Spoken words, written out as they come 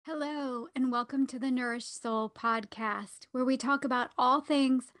and welcome to the Nourished Soul podcast, where we talk about all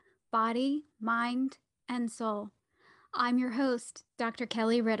things body, mind, and soul. I'm your host, Dr.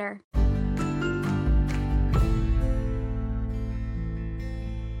 Kelly Ritter.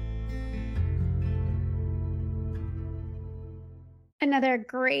 Another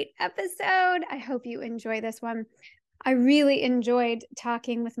great episode. I hope you enjoy this one. I really enjoyed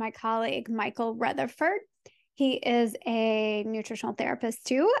talking with my colleague, Michael Rutherford. He is a nutritional therapist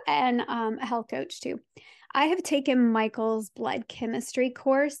too, and a health coach too. I have taken Michael's blood chemistry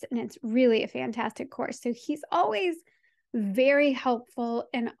course, and it's really a fantastic course. So he's always very helpful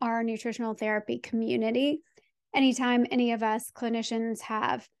in our nutritional therapy community. Anytime any of us clinicians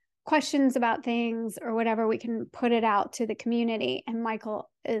have questions about things or whatever, we can put it out to the community. And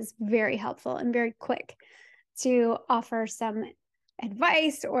Michael is very helpful and very quick to offer some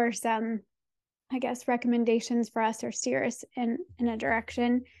advice or some, recommendations for us or steer us in a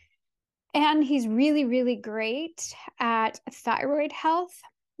direction. And he's really, really great at thyroid health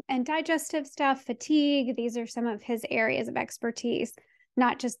and digestive stuff, fatigue. These are some of his areas of expertise,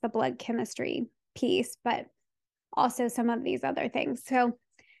 not just the blood chemistry piece, but also some of these other things.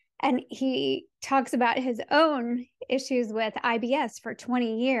 And he talks about his own issues with IBS for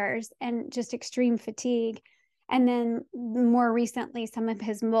 20 years and just extreme fatigue. And then more recently, some of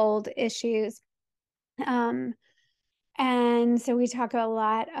his mold issues. And so we talk a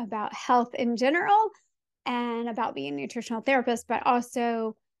lot about health in general and about being a nutritional therapist, but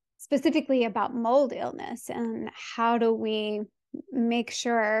also specifically about mold illness and how do we make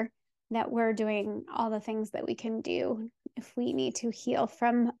sure that we're doing all the things that we can do if we need to heal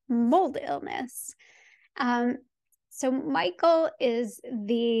from mold illness. So Michael is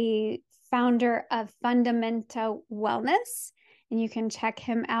the founder of Fundamental Wellness, and you can check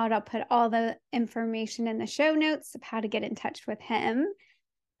him out. I'll put all the information in the show notes of how to get in touch with him.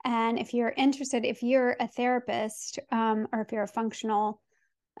 And if you're interested, if you're a therapist or if you're a functional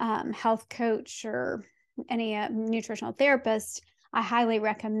health coach or any nutritional therapist, I highly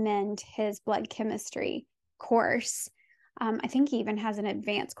recommend his blood chemistry course. I think he even has an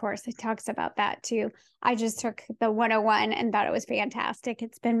advanced course. He talks about that too. I just took the 101 and thought it was fantastic.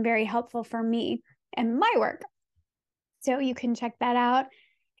 It's been very helpful for me and my work. So you can check that out.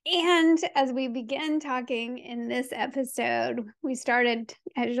 And as we begin talking in this episode, we started,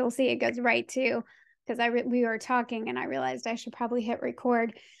 as you'll see, it goes right to, because we were talking and I realized I should probably hit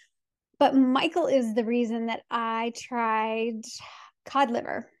record. But Michael is the reason that I tried cod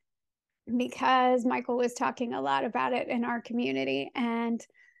liver, because Michael was talking a lot about it in our community and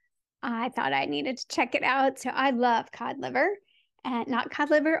I thought I needed to check it out. So I love cod liver, and not cod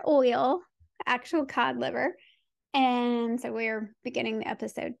liver oil, actual cod liver. And so we're beginning the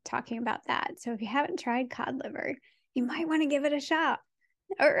episode talking about that. So if you haven't tried cod liver, you might want to give it a shot.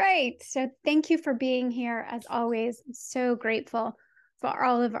 All right. So thank you for being here. As always, I'm so grateful for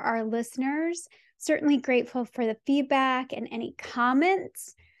all of our listeners. Certainly grateful for the feedback and any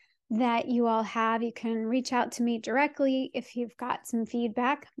comments that you all have. You can reach out to me directly if you've got some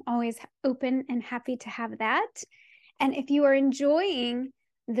feedback. I'm always open and happy to have that. And if you are enjoying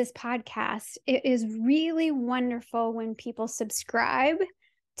this podcast, it is really wonderful when people subscribe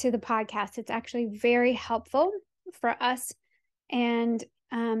to the podcast. It's actually very helpful for us, and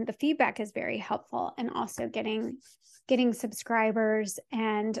the feedback is very helpful, and also getting subscribers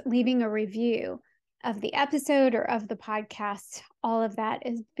and leaving a review of the episode or of the podcast. All of that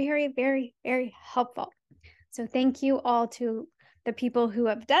is very, very, very helpful. So thank you all to the people who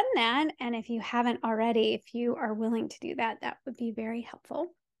have done that. And if you haven't already, if you are willing to do that, that would be very helpful.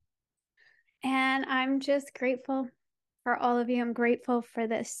 And I'm just grateful for all of you. I'm grateful for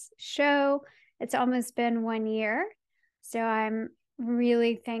this show. It's almost been 1 year. So I'm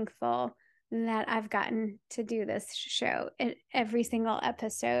really thankful that I've gotten to do this show. Every single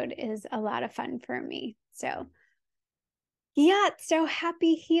episode is a lot of fun for me. So yeah, so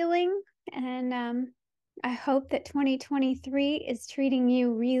happy healing. And I hope that 2023 is treating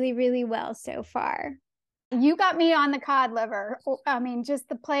you really, really well so far. You got me on the cod liver. I mean, just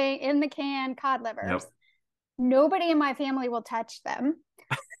the plain in the can cod livers. Yep. Nobody in my family will touch them.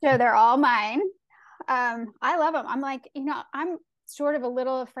 So they're all mine. I love them. I'm like, I'm sort of a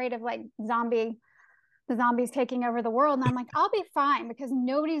little afraid of like the zombies taking over the world. And I'm like, I'll be fine because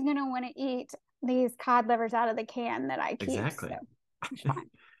nobody's going to want to eat these cod livers out of the can that I keep. Exactly. So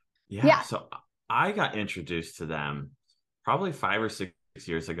yeah. So I got introduced to them probably 5 or 6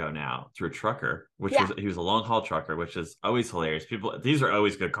 years ago now through a trucker, he was a long haul trucker, which is always hilarious. These are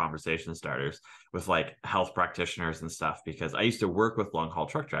always good conversation starters with like health practitioners and stuff, because I used to work with long haul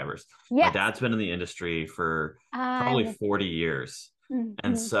truck drivers. Yes. My dad's been in the industry for probably 40 years. And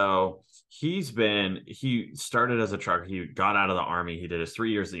Mm-hmm. so he started as a trucker. He got out of the army. He did his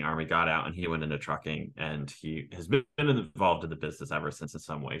 3 years in the army, got out, and he went into trucking. And he has been involved in the business ever since in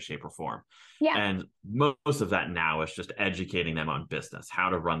some way, shape, or form. Yeah. And most of that now is just educating them on business, how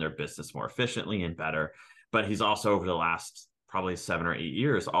to run their business more efficiently and better. But he's also, over the last probably 7 or 8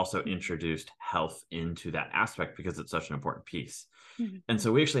 years, also introduced health into that aspect because it's such an important piece. And Mm-hmm.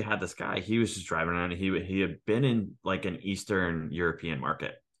 so we actually had this guy. He was just driving around. He had been in like an Eastern European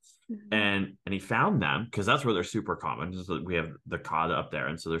market, Mm-hmm. and he found them because that's where they're super common. So we have the cod up there,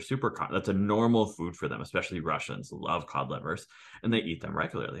 and so they're super common. That's a normal food for them, especially Russians love cod livers, and they eat them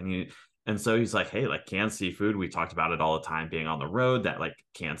regularly. And so he's like, hey, like canned seafood, we talked about it all the time being on the road, that like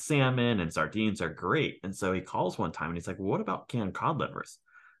canned salmon and sardines are great. And so he calls one time and he's like, well, what about canned cod livers?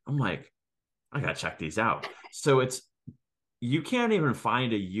 I'm like, I gotta check these out. So it's you can't even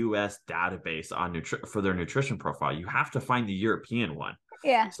find a US database on for their nutrition profile. You have to find the European one.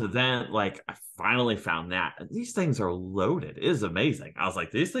 Yeah. So then, like, I finally found that these things are loaded. It is amazing. I was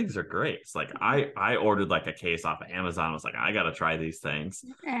like, these things are great. It's like I ordered like a case off of Amazon. I was like, I gotta try these things.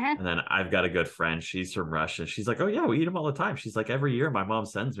 Uh-huh. And then I've got a good friend. She's from Russia. She's like, oh yeah, we eat them all the time. She's like, every year my mom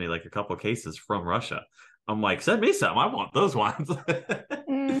sends me like a couple cases from Russia. I'm like, send me some. I want those ones. But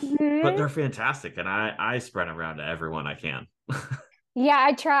Mm-hmm. they're fantastic, and I spread them around to everyone I can. Yeah,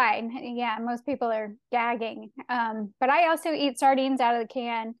 I tried. Yeah, most people are gagging. But I also eat sardines out of the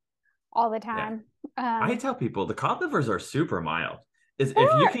can all the Yeah. time. I Um, tell people the cod livers are super mild. Is if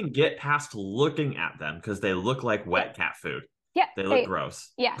you or can get past looking at them because they look like yeah, wet cat food. yeah, They look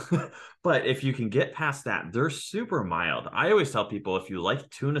gross. yeah. But if you can get past that, they're super mild. I always tell people if you like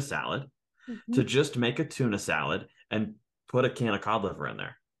tuna salad, Hmm. to just make a tuna salad and put a can of cod liver in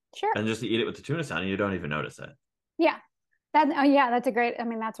there Sure. and just eat it with the tuna salad and you don't even notice it. Yeah. Oh yeah, that's a great, I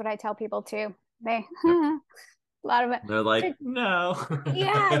mean, that's what I tell people too. They Yep. a lot of it. They're So like, no.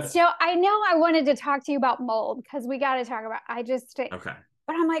 yeah, so I know I wanted to talk to you about mold because we got to talk about I just Okay.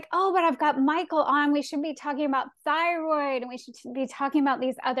 but I'm like, oh, but I've got Michael on. We should be talking about thyroid and we should be talking about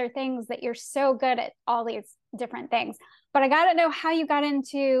these other things that you're so good at all these different things. But I got to know how you got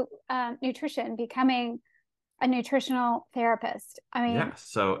into nutrition, becoming a nutritional therapist. I mean, Yeah.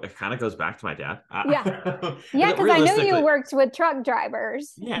 So it kind of goes back to my dad. yeah, yeah, because I know you Realistically, worked with truck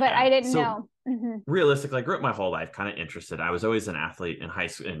drivers, but I yeah. didn't So know. Mm-hmm. realistically, I grew up my whole life kind of interested. I was always an athlete in high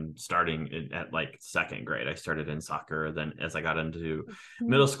school and starting at like second grade. I started in soccer. Then as I got into Mm-hmm.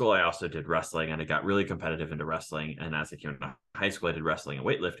 middle school, I also did wrestling and I got really competitive into wrestling. And as I came into high school, I did wrestling and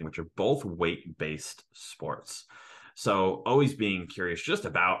weightlifting, which are both weight-based sports. So always being curious just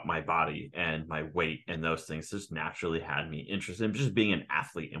about my body and my weight and those things just naturally had me interested in just being an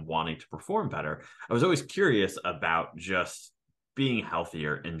athlete and wanting to perform better. I was always curious about just being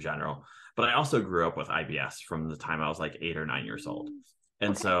healthier in general. But I also grew up with IBS from the time I was like 8 or 9 years old.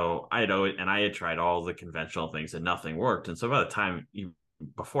 And Okay. so I had tried all the conventional things and nothing worked. And so by the time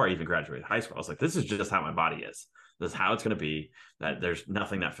before I even graduated high school, I was like, this is just how my body is. This is how it's going to be, that there's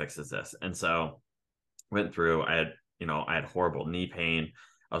nothing that fixes this. And so went through, I had horrible knee pain.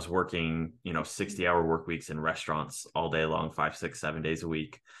 I was working, 60-hour work weeks in restaurants all day long, 5, 6, 7 days a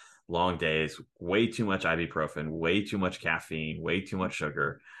week, long days, way too much ibuprofen, way too much caffeine, way too much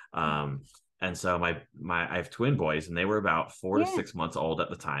sugar. Um, and so I have twin boys and they were about four to Yeah. six months old at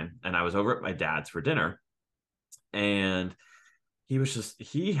the time. And I was over at my dad's for dinner and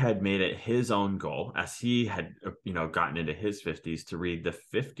he had made it his own goal as he had gotten into his 50s to read the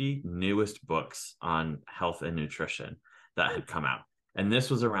 50 newest books on health and nutrition that had come out, and this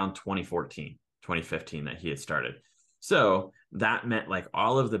was around 2014, 2015 that he had started. So that meant like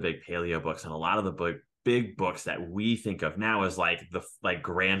all of the big paleo books and a lot of the big books that we think of now as like the like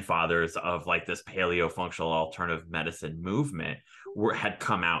grandfathers of like this paleo functional alternative medicine movement had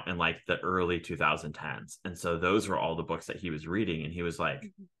come out in like the early 2010s. And so those were all the books that he was reading. And he was like,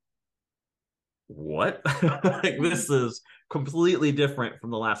 what? Like, this is completely different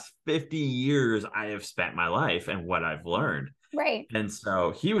from the last 50 years I have spent my life and what I've learned. Right. And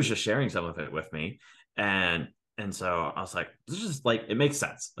so he was just sharing some of it with me. And so I was like, this is like, it makes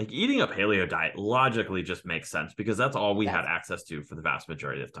sense. Like eating a paleo diet logically just makes sense because that's all we had Yes. access to for the vast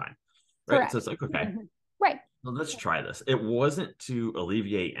majority of the time. Right. So Correct. it's like, okay, Mm-hmm. Right. well, let's try this. It wasn't to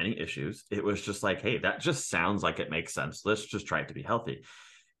alleviate any issues. It was just like, hey, that just sounds like it makes sense. Let's just try it to be healthy.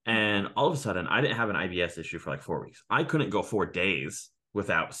 And all of a sudden, I didn't have an IBS issue for like 4 weeks. I couldn't go 4 days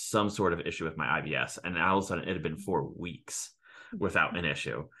without some sort of issue with my IBS. And all of a sudden, it had been 4 weeks without an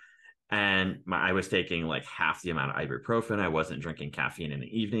issue. And I was taking like half the amount of ibuprofen. I wasn't drinking caffeine in the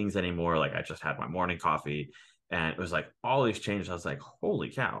evenings anymore. Like I just had my morning coffee. And it was like all these changes. I was like, holy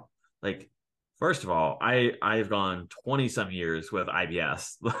cow. Like First of all, I've gone 20 some years with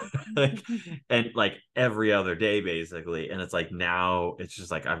IBS, like, and like every other day basically. And it's like now it's just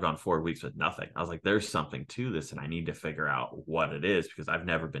like I've gone 4 weeks with nothing. I was like, there's something to this, and I need to figure out what it is because I've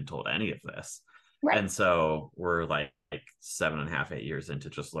never been told any of this. Right. And so we're like 7.5, 8 years into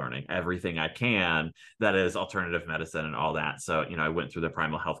just learning everything I can that is alternative medicine and all that. So, I went through the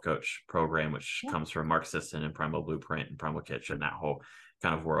Primal Health Coach program, which Yeah. comes from Mark Sisson and Primal Blueprint and Primal Kitchen, that whole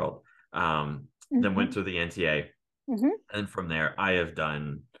kind of world. Then went through the NTA, Mm-hmm. and from there I have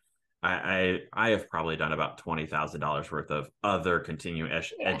done I have probably done about $20,000 worth of other continuing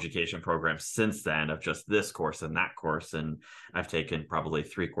Yeah. education programs since then, of just this course and that course. And I've taken probably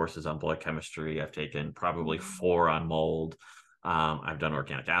 3 courses on blood chemistry. I've taken probably 4 on mold. I've done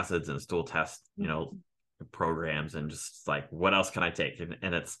organic acids and stool test, programs, and just like, what else can I take?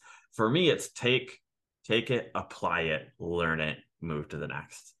 And it's, for me, it's take it, apply it, learn it, move to the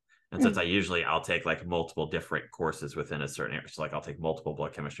next. And since I'll take like multiple different courses within a certain area. So like I'll take multiple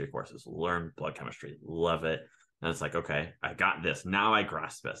blood chemistry courses, learn blood chemistry, love it. And it's like, okay, I got this. Now I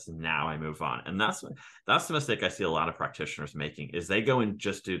grasp this. Now I move on. And that's the mistake I see a lot of practitioners making, is they go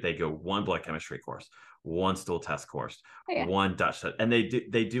one blood chemistry course, one stool test course, Yeah. one Dutch test, and they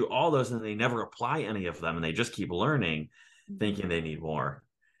do all those, and they never apply any of them, and they just keep learning, thinking they need more.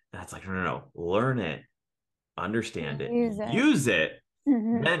 And it's like, no, learn it, understand it, use it.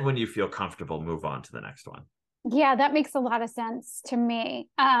 Then when you feel comfortable, move on to the next one. Yeah, that makes a lot of sense to me.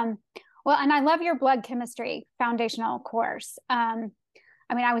 Well, and I love your blood chemistry foundational course. I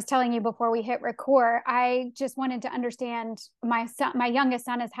mean, I was telling you before we hit record, I just wanted to understand, my youngest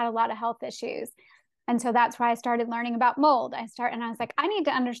son has had a lot of health issues. And so that's why I started learning about mold. And I was like, I need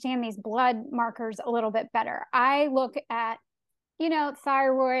to understand these blood markers a little bit better. I look at,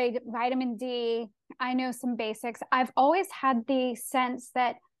 thyroid, vitamin D. I know some basics. I've always had the sense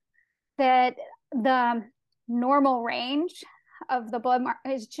that the normal range of the blood mark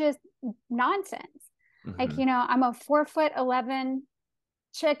is just nonsense. Like, I'm a 4'11"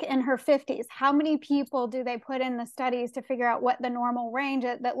 chick in her 50s. How many people do they put in the studies to figure out what the normal range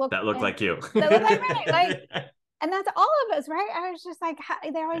is that look like you? That look like me. Like, and that's all of us, right? I was just like,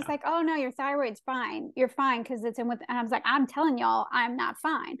 they're always like, oh no, your thyroid's fine. You're fine because it's in with, and I was like, I'm telling y'all, I'm not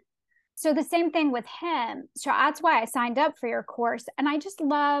fine. So the same thing with him. So that's why I signed up for your course. And I just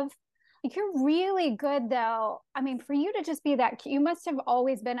love, like, you're really good though. I mean, for you to just be that, you must have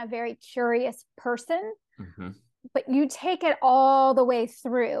always been a very curious person, but you take it all the way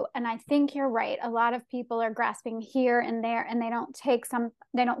through. And I think you're right. A lot of people are grasping here and there, and they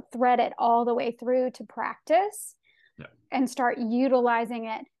don't thread it all the way through to practice and start utilizing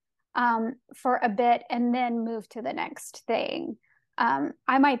it for a bit and then move to the next thing.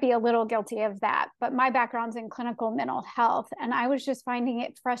 I might be a little guilty of that, but my background's in clinical mental health. And I was just finding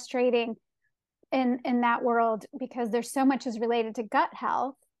it frustrating in that world, because there's so much is related to gut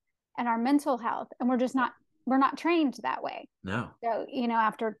health and our mental health. And we're not trained that way. No. So,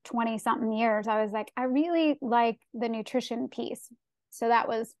 after 20 something years, I was like, I really like the nutrition piece. So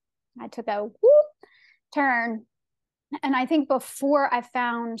I took a turn. And I think before I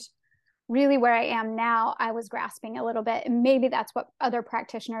found really where I am now, I was grasping a little bit. And maybe that's what other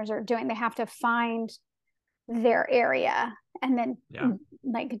practitioners are doing. They have to find their area and then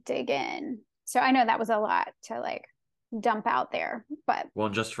like dig in. So I know that was a lot to like dump out there, but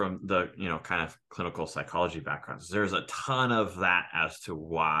just from the kind of clinical psychology backgrounds, there's a ton of that as to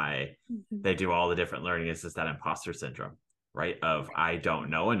why they do all the different learning. Is just that imposter syndrome, right? Of I don't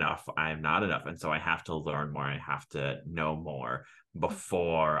know enough, I'm not enough, and so I have to learn more, I have to know more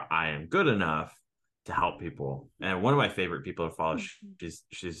before I am good enough to help people. And one of my favorite people to follow,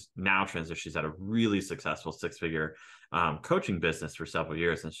 she's now transitioned. She's had a really successful 6-figure coaching business for several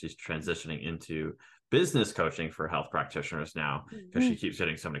years, and she's transitioning into business coaching for health practitioners now, because she keeps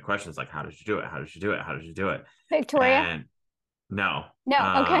getting so many questions like, how did you do it? How did you do it? How did you do it? Victoria? And no,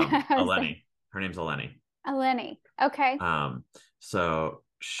 okay. Eleni. Her name's Eleni. Okay. So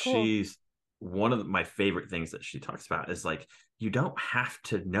she's one of my favorite things that she talks about is like, you don't have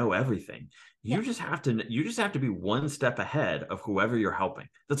to know everything. You just have to be one step ahead of whoever you're helping.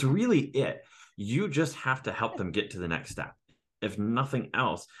 That's really it. You just have to help them get to the next step. If nothing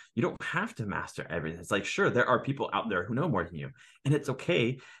else, you don't have to master everything. It's like, sure, there are people out there who know more than you, and it's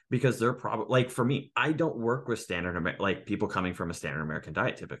okay, because they're probably, like, for me, I don't work with like people coming from a standard American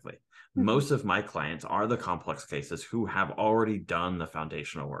diet typically. Most of my clients are the complex cases who have already done the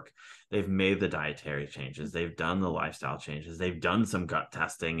foundational work. They've made the dietary changes. They've done the lifestyle changes. They've done some gut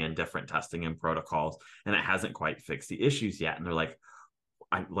testing and different testing and protocols, and it hasn't quite fixed the issues yet. And they're like,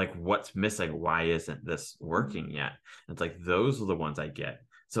 I'm like, what's missing? Why isn't this working yet? And it's like, those are the ones I get.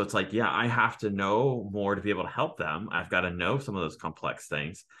 So it's like, yeah, I have to know more to be able to help them. I've got to know some of those complex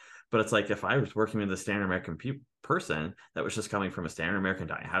things. But it's like if I was working with a standard American person that was just coming from a standard American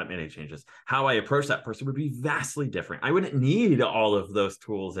diet, hadn't made any changes, how I approach that person would be vastly different. I wouldn't need all of those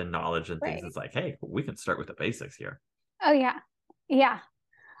tools and knowledge and things. Right. It's like, hey, we can start with the basics here. Oh yeah. Yeah.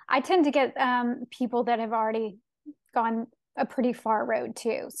 I tend to get people that have already gone a pretty far road too.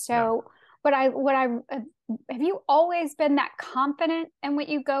 Yeah. So what I have you always been that confident in what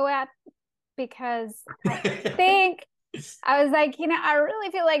you go at? Because I think I was like, I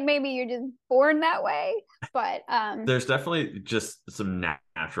really feel like maybe you're just born that way. But There's definitely just some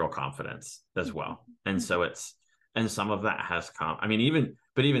natural confidence as well. And so and some of that has come. I mean, even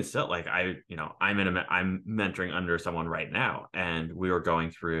still, like I'm mentoring under someone right now, and we were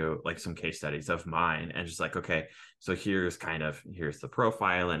going through like some case studies of mine, and just like, okay, so here's the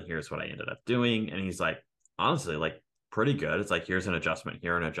profile, and here's what I ended up doing. And he's like, honestly, like pretty good. It's like, here's an adjustment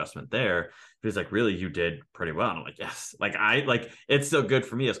here, an adjustment there. But he's like, really, you did pretty well. And I'm like, yes. Like it's so good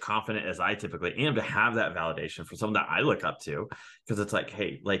for me, as confident as I typically am, to have that validation from someone that I look up to, because it's like,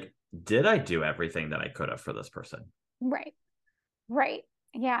 hey, like, did I do everything that I could have for this person? right, right.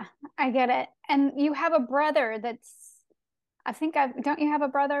 Yeah, I get it. And you have a brother that's I think I don't you have a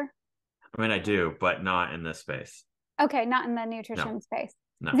brother? I mean, I do, but not in this space. Okay, not in the No, nutrition space. Is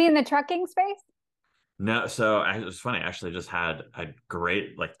no. he in the trucking space? No, so it was funny. I actually just had a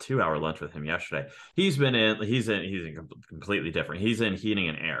great like 2 hour lunch with him yesterday. He's in completely different. He's in heating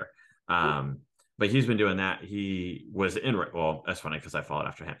and air. Um, but he's been doing that. He was in, well, that's funny because I followed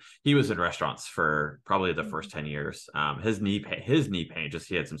after him. He was in restaurants for probably the first 10 years. His knee pain, just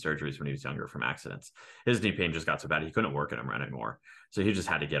he had some surgeries when he was younger from accidents. His knee pain just got so bad he couldn't work in them anymore. So he just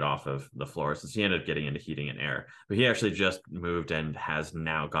had to get off of the floor. So he ended up getting into heating and air. But he actually just moved and has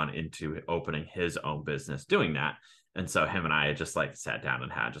now gone into opening his own business doing that. And so him and I just like sat down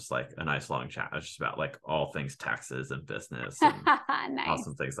and had just like a nice long chat. It was just about like all things taxes and business and Nice.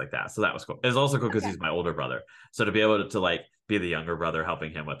 awesome things like that. So that was cool. It's also cool because Okay. he's my older brother. So to be able to like be the younger brother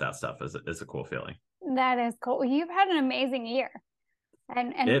helping him with that stuff is a cool feeling. That is cool. Well, you've had an amazing year.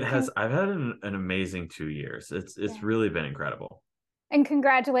 It has. I've had an amazing 2 years. It's Yeah. really been incredible. And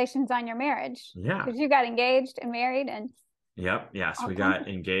congratulations on your marriage Yeah. because you got engaged and married and Yep. Yeah. So all we kinds got of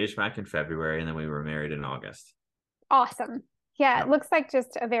engaged back in February, and then we were married in August. awesome. Yeah, it Yep. looks like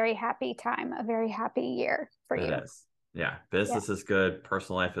just a very happy time, a very happy year for It you. is. Yeah. Yeah. Business is good.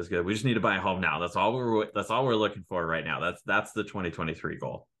 Personal life is good. We just need to buy a home now. That's all we're looking for right now. That's the 2023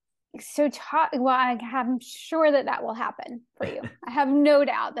 goal. So, well, I'm sure that that will happen for you. I have no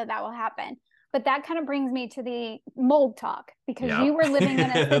doubt that that will happen. But that kind of brings me to the mold talk because you Yep. were living in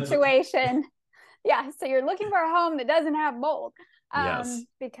a situation. Yeah. So you're looking for a home that doesn't have mold Yes.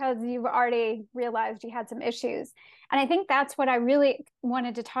 because you've already realized you had some issues. And I think that's what I really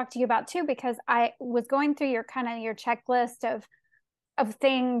wanted to talk to you about too, because I was going through your kind of your checklist of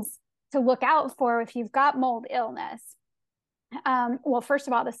things to look out for if you've got mold illness. Well, first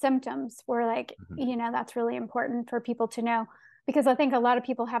of all, the symptoms were like, Mhm. that's really important for people to know because I think a lot of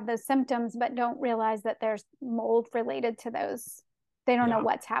people have those symptoms but don't realize that there's mold related to those. They don't know Yeah.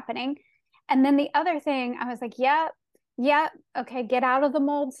 what's happening. And then the other thing, I was like, yeah, okay, get out of the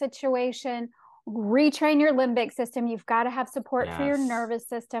mold situation, retrain your limbic system. You've got to have support for your Yes. nervous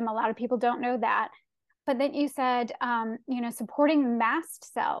system. A lot of people don't know that. But then you said, supporting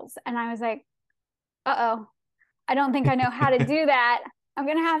mast cells. And I was like, uh-oh, I don't think I know how to do that. I'm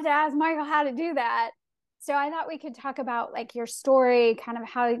going to have to ask Michael how to do that. So I thought we could talk about like your story, kind of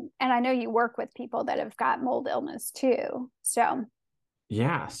how, and I know you work with people that have got mold illness too. So,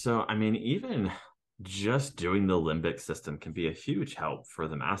 Yeah. So, I mean, even just doing the limbic system can be a huge help for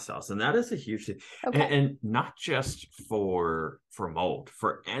the mast cells. And that is a huge thing. And, okay. and not just for mold,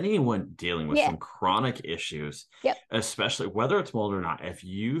 for anyone dealing with Yeah. some chronic issues, Yep. especially whether it's mold or not, if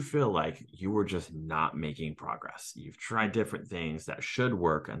you feel like you were just not making progress, you've tried different things that should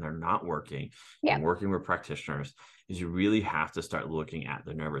work and they're not working, and Yep. working with practitioners, is you really have to start looking at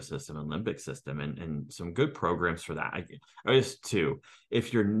the nervous system and limbic system and some good programs for that. I just two,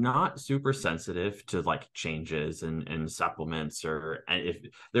 if you're not super sensitive to like changes and supplements, or if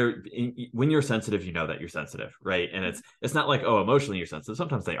they're when you're sensitive, you know that you're sensitive, right? And it's not like, oh, emotionally you're sensitive.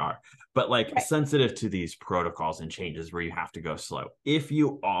 Sometimes they are, but like Right. sensitive to these protocols and changes where you have to go slow. If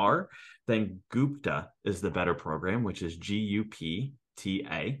you are, then Gupta is the better program, which is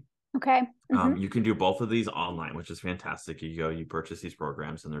GUPTA. Okay. Mm-hmm. You can do both of these online, which is fantastic. You purchase these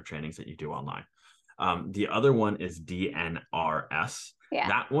programs and their trainings that you do online. The other one is DNRS. Yeah.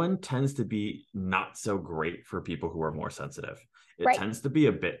 That one tends to be not so great for people who are more sensitive. It Right. tends to be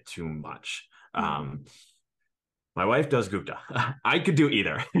a bit too much. Mm-hmm. My wife does Gupta. I could do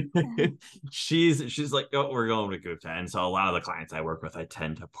either. She's like, oh, we're going with Gupta. And so a lot of the clients I work with, I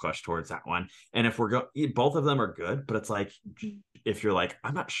tend to push towards that one. And if both of them are good, but it's like, if you're like,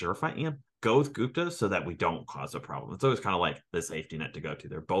 I'm not sure if I am, go with Gupta so that we don't cause a problem. It's always kind of like the safety net to go to.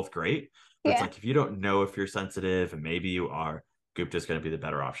 They're both great, but it's Yeah. like, if you don't know if you're sensitive and maybe you are, Gupta is going to be the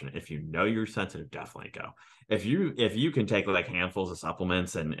better option. If you know you're sensitive, definitely go. If you can take like handfuls of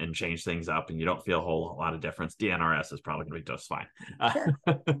supplements and change things up and you don't feel a whole lot of difference, DNRS is probably going to be just fine. Sure.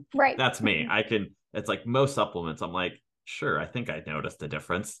 Right. That's me. I can. It's like most supplements. I'm like, sure, I think I noticed the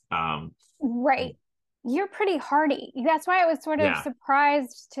difference. Right. You're pretty hardy. That's why I was sort of Yeah.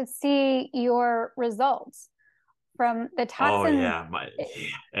 surprised to see your results from the Oh toxin. yeah.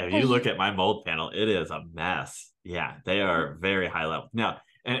 If you Because look at my mold panel, it is a mess. Yeah, they are very high level now.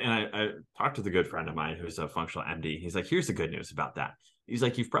 And I talked to the good friend of mine who's a functional MD. He's like, here's the good news about that. He's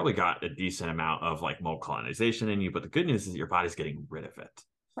like, you've probably got a decent amount of like mold colonization in you, but the good news is your body's getting rid of it.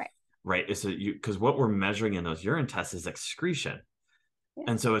 right. Right. So because what we're measuring in those urine tests is excretion. Yeah.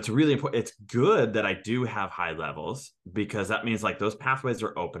 And so it's really important. It's good that I do have high levels because that means like those pathways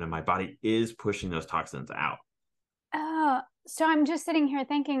are open and my body is pushing those toxins out So I'm just sitting here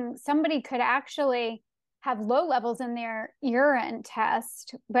thinking somebody could actually have low levels in their urine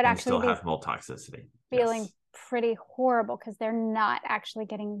test, but and actually still be have mold toxicity. feeling Yes. pretty horrible because they're not actually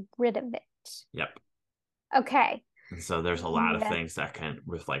getting rid of it. Yep. Okay. And so there's a lot of Yeah. things that can,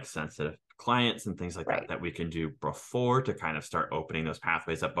 with like sensitive clients and things like that, Right. that we can do before to kind of start opening those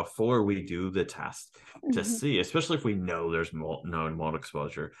pathways up before we do the test to Mhm. see, especially if we know there's known mold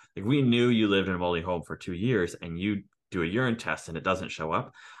exposure. Like we knew you lived in a moldy home for 2 years and you do a urine test and it doesn't show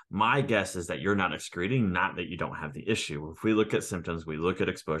up. My guess is that you're not excreting, not that you don't have the issue. If we look at symptoms, we look at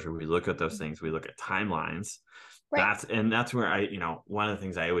exposure, we look at those things, we look at timelines. Right. That's where one of the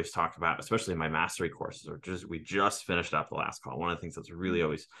things I always talk about, especially in my mastery courses, or we just finished up the last call. One of the things that's really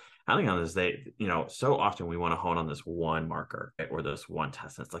always having on is so often we want to hone on this one marker, right, or this one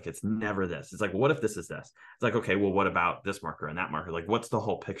test. And it's like, it's never this. It's like, what if this is this? It's like, okay, well, what about this marker and that marker? Like, what's the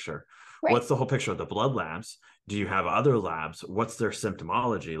whole picture? Right. What's the whole picture of the blood labs? Do you have other labs? What's their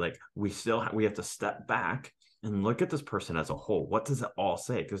symptomology? Like we have to step back and look at this person as a whole. What does it all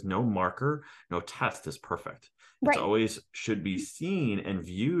say? Because no marker, no test is perfect. It's Right. always should be seen and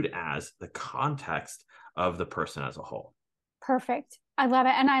viewed as the context of the person as a whole. Perfect. I love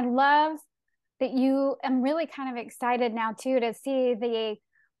it. And I love that you am really kind of excited now too to see the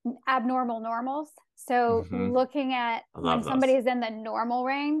abnormal normals. So Mm-hmm. looking at I when love those. somebody's in the normal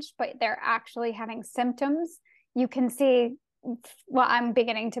range, but they're actually having symptoms, you can see, well, I'm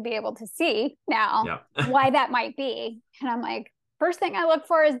beginning to be able to see now Yeah. why that might be. And I'm like, first thing I look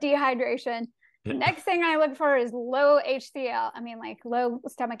for is dehydration. Next thing I look for is low HCl. I mean, like low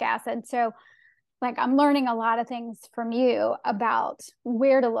stomach acid. So like I'm learning a lot of things from you about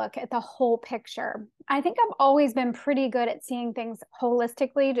where to look at the whole picture. I think I've always been pretty good at seeing things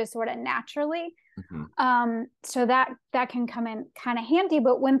holistically, just sort of naturally. Mm-hmm. So that can come in kind of handy.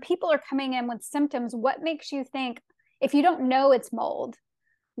 But when people are coming in with symptoms, what makes you think, if you don't know it's mold,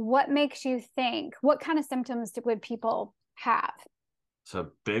 what makes you think, what kind of symptoms would people have? So a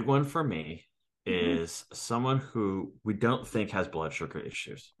big one for me Mm-hmm. is someone who we don't think has blood sugar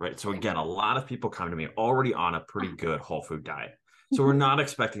issues, right? So again, a lot of people come to me already on a pretty good whole food diet. So we're Mm-hmm. not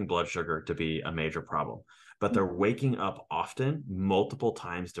expecting blood sugar to be a major problem, but they're waking up often multiple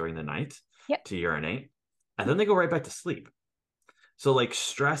times during the night Yep. to urinate, and then they go right back to sleep. So like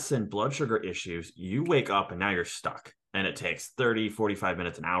stress and blood sugar issues, you wake up and now you're stuck. And it takes 30, 45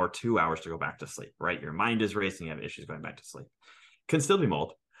 minutes, an hour, 2 hours to go back to sleep, right? Your mind is racing, you have issues going back to sleep. Can still be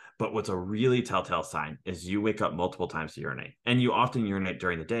mold. But what's a really telltale sign is you wake up multiple times to urinate. And you often urinate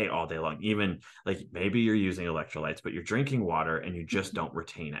during the day all day long. Even like maybe you're using electrolytes, but you're drinking water and you just don't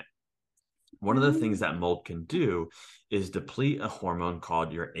retain it. One of the things that mold can do is deplete a hormone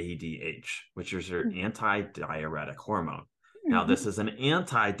called your ADH, which is your anti-diuretic hormone. Now, Mm-hmm. this is an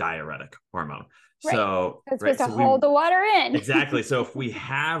anti-diuretic hormone. Right. So, So it's supposed right, to so we hold the water in. exactly. So if we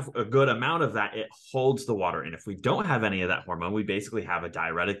have a good amount of that, it holds the water in. If we don't have any of that hormone, we basically have a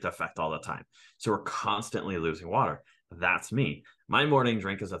diuretic defect all the time. So we're constantly losing water. That's me. My morning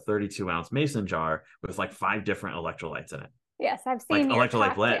drink is a 32-ounce mason jar with like 5 different electrolytes in it, Yes, I've like seen your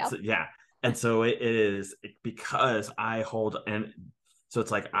electrolyte blends. cocktail. Yeah. And so it is because I hold, and so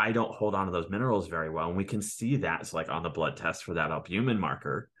it's like I don't hold on to those minerals very well. And we can see that. So like on the blood test for that albumin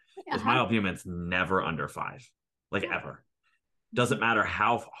marker, is my Uh-huh. albumin's never under 5, like ever. Doesn't matter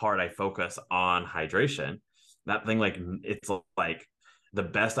how hard I focus on hydration. That thing, like it's like the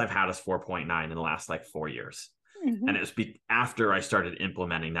best I've had is 4.9 in the last like 4 years. Mm-hmm. And it was after I started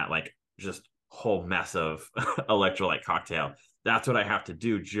implementing that, like just whole mess of electrolyte cocktail. That's what I have to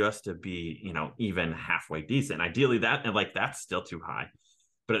do just to be, even halfway decent. Ideally that, and like, that's still too high,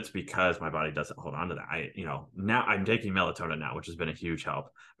 but it's because my body doesn't hold on to that. Now I'm taking melatonin now, which has been a huge help.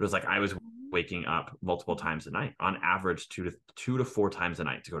 But it's like I was waking up multiple times a night, on average, two to four times a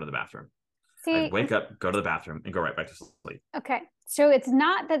night to go to the bathroom. I'd See, wake up, go to the bathroom, and go right back to sleep. okay. So it's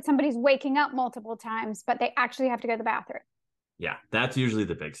not that somebody's waking up multiple times, but they actually have to go to the bathroom. Yeah, that's usually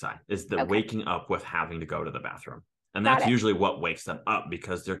the big sign, is the Okay. waking up with having to go to the bathroom. And Got that's it. usually what wakes them up,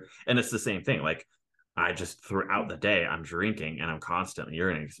 because and it's the same thing. Like, I just, throughout the day, I'm drinking and I'm constantly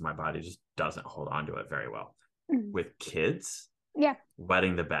urinating because my body just doesn't hold on to it very well. Mm. With kids, Yeah.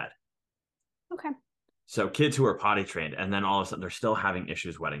 wetting the bed. Okay. So kids who are potty trained, and then all of a sudden they're still having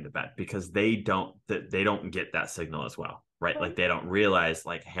issues wetting the bed because they don't get that signal as well, right? Like, they don't realize,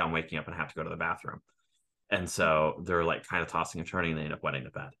 like, hey, I'm waking up and I have to go to the bathroom. And so they're like kind of tossing and turning, and they end up wetting the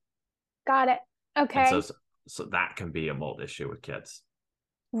bed. Got it. And Okay. so that can be a mold issue with kids.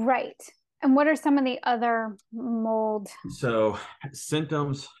 Right. And what are some of the other mold? So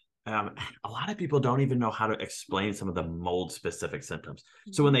symptoms, a lot of people don't even know how to explain some of the mold specific symptoms.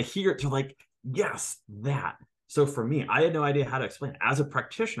 So when they hear it, they're like, yes, that. So for me, I had no idea how to explain it. As a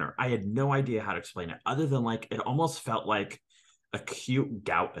practitioner, I had no idea how to explain it, other than, like, it almost felt like acute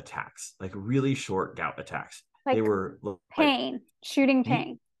gout attacks, like really short gout attacks. Like, They were pain, shooting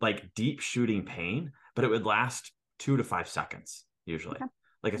pain. deep shooting pain, but it would last 2 to 5 seconds usually. Okay.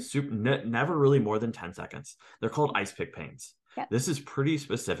 Like, never really more than 10 seconds. They're called ice pick pains. Yeah. This is pretty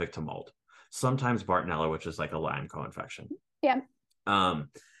specific to mold. Sometimes Bartonella, which is like a Lyme co-infection. Yeah.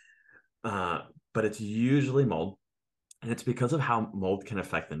 But it's usually mold, and it's because of how mold can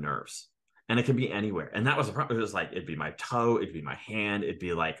affect the nerves. And it can be anywhere. And that was the problem. It was like, it'd be my toe, it'd be my hand, it'd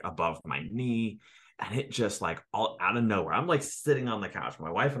be like above my knee. And it just, like, all out of nowhere. I'm like sitting on the couch.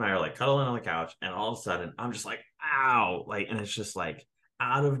 My wife and I are like cuddling on the couch. And all of a sudden I'm just like, ow. Like, and it's just like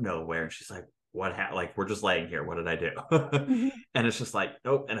out of nowhere. And she's like, what happened? Like, we're just laying here. What did I do? Mm-hmm. And it's just like,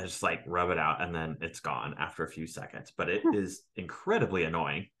 nope. And I just like rub it out. And then it's gone after a few seconds. But it is incredibly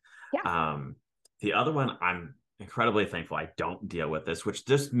annoying. Yeah. The other one, I'm incredibly thankful I don't deal with this, which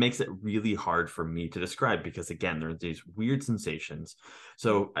just makes it really hard for me to describe, because again, there's these weird sensations.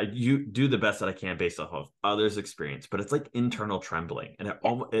 So you do the best that I can based off of others' experience, but it's like internal trembling, and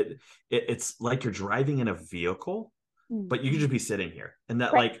it's like you're driving in a vehicle, but you could just be sitting here, and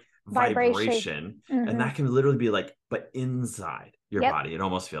that like vibration, and that can literally be like, but inside your body, it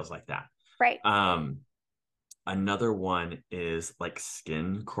almost feels like that. Right. Another one is like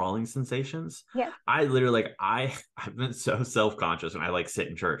skin crawling sensations. Yeah. I literally, like, I've been so self-conscious when I like sit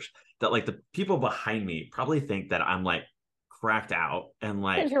in church that like the people behind me probably think that I'm like cracked out, and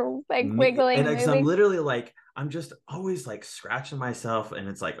like you're like wiggling, and because I'm literally like, I'm just always like scratching myself, and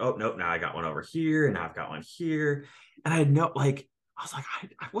it's like, oh nope, now I got one over here, and now I've got one here, and I know, like, I was like,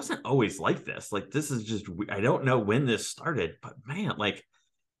 I wasn't always like this. Like, this is just, I don't know when this started, but man, like,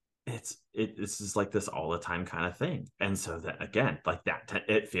 it's just like this all the time kind of thing. And so that, again, like that,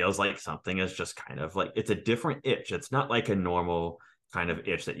 it feels like something is just kind of like, it's a different itch. It's not like a normal kind of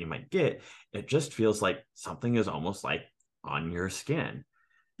itch that you might get. It just feels like something is almost like on your skin,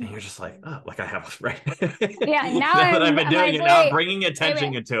 and you're just like, oh, like I have, right? Yeah. Now that I've been doing like, it, now I'm bringing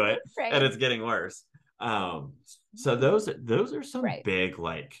attention into it, right. And it's getting worse. So those are some big,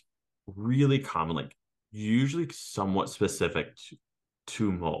 like, really common, like, usually somewhat specific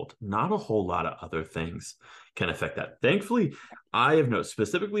to mold. Not a whole lot of other things can affect that. Thankfully, I have noticed,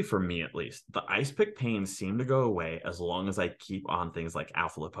 specifically for me at least, the ice pick pains seem to go away as long as I keep on things like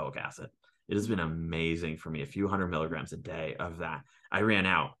alpha lipoic acid. It has been amazing for me. A few hundred milligrams a day of that. I ran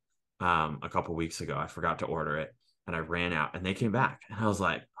out a couple weeks ago. I forgot to order it, and I ran out, and they came back, and I was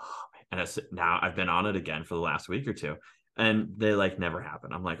like, oh, man. And now I've been on it again for the last week or two, and they like never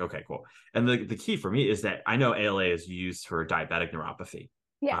happen. I'm like, okay, cool. And the key for me is that I know ALA is used for diabetic neuropathy.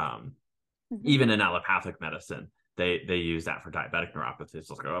 Yeah. Even in allopathic medicine, they use that for diabetic neuropathy.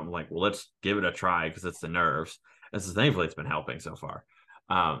 So I'm like, well, let's give it a try, because it's the nerves. And so thankfully it's been helping so far.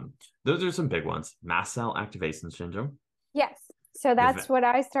 Those are some big ones. Mast cell activation syndrome. Yes. So that's what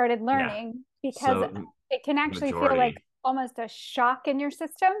I started learning, because it can actually feel like almost a shock in your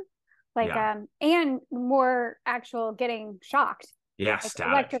system. Like, and more actual getting shocked. Yeah, like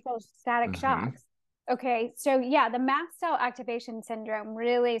static. Electrical static shocks. Okay, so yeah, the mast cell activation syndrome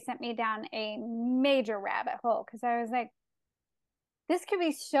really sent me down a major rabbit hole, because I was like, this could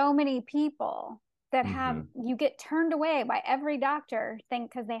be so many people that have, you get turned away by every doctor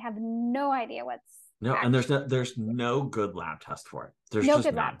because they have no idea what's and there's no good lab test for it. There's no just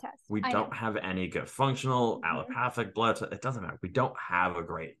good none. lab test. We don't have any good functional allopathic blood. It doesn't matter. We don't have a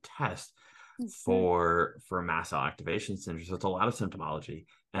great test. for mast cell activation syndrome. So it's a lot of symptomology,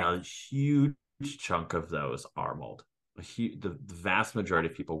 and a huge chunk of those are mold. The vast majority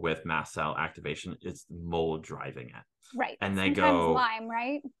of people with mast cell activation, it's mold driving it. Right. And they sometimes go Lyme,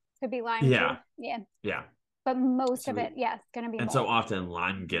 right? Could be Lyme yeah, too. Yeah. yeah. But most So of it, yes, going to be and mold. so often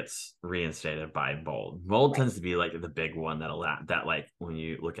Lyme gets reinstated by mold. Mold tends to be like the big one that like when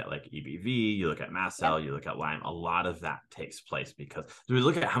you look at like EBV, you look at mast cell, you look at Lyme, a lot of that takes place because we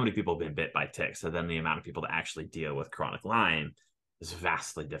look at how many people have been bit by ticks. So then the amount of people that actually deal with chronic Lyme is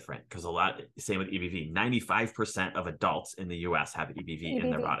vastly different because same with EBV, 95% of adults in the US have EBV in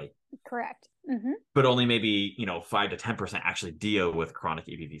their body. Correct. But only maybe, 5 to 10% actually deal with chronic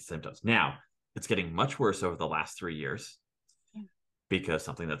EBV symptoms. Now, it's getting much worse over the last 3 years because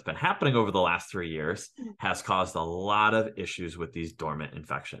something that's been happening over the last 3 years has caused a lot of issues with these dormant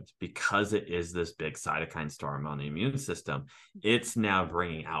infections. Because it is this big cytokine storm on the immune system, it's now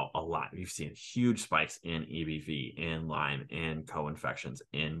bringing out a lot. We've seen huge spikes in EBV, in Lyme, in co-infections,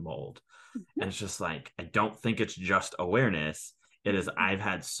 in mold. And it's just like, I don't think it's just awareness. It is, I've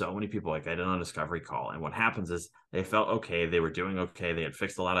had so many people, like I did on a discovery call, and what happens is they felt okay, they were doing okay, they had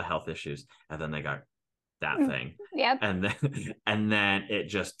fixed a lot of health issues, and then they got that thing. Yep. And then it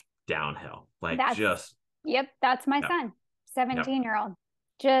just downhill. That's my son, 17-year-old.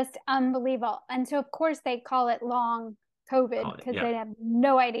 Just unbelievable. And so of course they call it long COVID because they have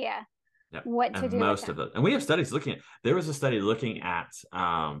no idea what to do. Most of it. And we have studies there was a study looking at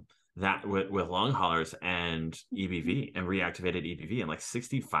that with long haulers and EBV and reactivated EBV, and like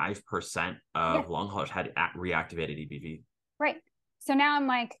 65% of long haulers had reactivated EBV. Right. So now I'm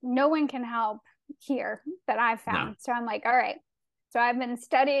like, no one can help here that I've found. No. So I'm like, all right. So I've been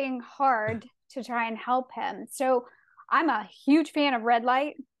studying hard to try and help him. So I'm a huge fan of red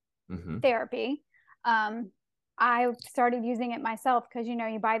light therapy. I started using it myself because,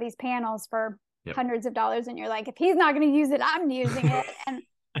 you buy these panels for hundreds of dollars and you're like, if he's not going to use it, I'm using it. And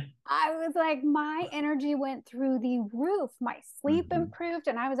I was like, my energy went through the roof. My sleep improved,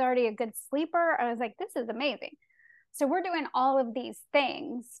 and I was already a good sleeper. I was like, this is amazing. So we're doing all of these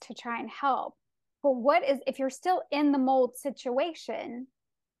things to try and help. But if you're still in the mold situation,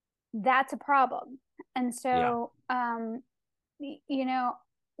 that's a problem. And so,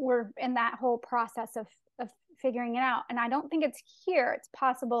 we're in that whole process of figuring it out. And I don't think it's here. It's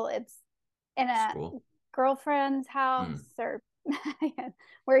possible it's in a girlfriend's house or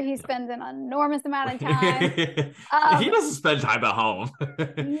where he spends an enormous amount of time. He doesn't spend time at home.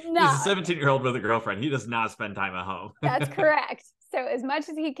 No. He's a 17-year-old with a girlfriend. He does not spend time at home. That's correct. So as much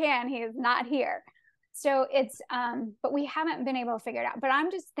as he can, he is not here. So it's, but we haven't been able to figure it out. But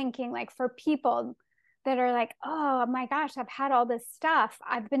I'm just thinking, like, for people that are like, oh my gosh, I've had all this stuff.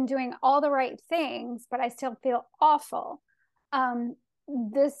 I've been doing all the right things, but I still feel awful.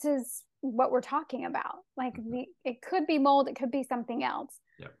 This is what we're talking about. Like it could be mold, it could be something else.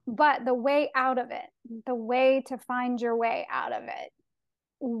 But the way out of it, the way to find your way out of it,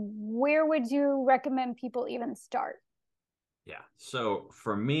 where would you recommend people even start? Yeah. So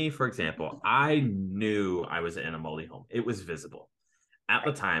for me, for example, I knew I was in a moldy home. It was visible. At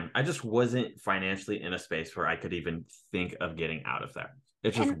the time, I just wasn't financially in a space where I could even think of getting out of there.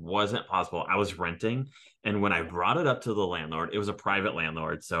 It just wasn't possible. I was renting. And when I brought it up to the landlord, it was a private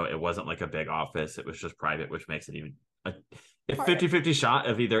landlord. So it wasn't like a big office. It was just private, which makes it even a 50-50 shot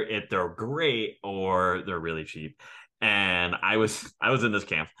of either they're great or they're really cheap. And I was in this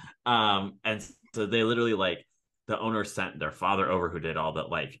camp. And so they literally, like, the owner sent their father over who did all the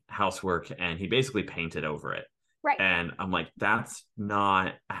like housework, and he basically painted over it. Right. And I'm like, that's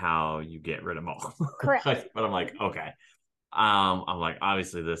not how you get rid of mold. Correct. But I'm like, okay. I'm like,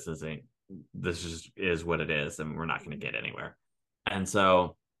 obviously this just is what it is, and we're not going to get anywhere. And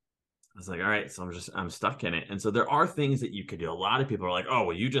so I was like, all right, so I'm stuck in it. And so there are things that you could do. A lot of people are like, oh,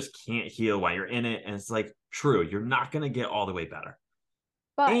 well, you just can't heal while you're in it. And it's like, true, you're not going to get all the way better.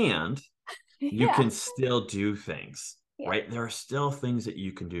 And you can still do things. Right. There are still things that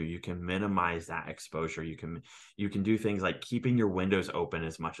you can do. You can minimize that exposure. You can do things like keeping your windows open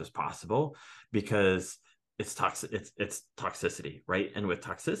as much as possible, because it's toxicity, right? And with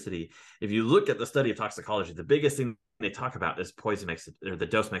toxicity, if you look at the study of toxicology, the biggest thing they talk about is the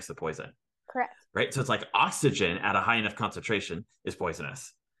dose makes the poison. Correct. Right. So it's like oxygen at a high enough concentration is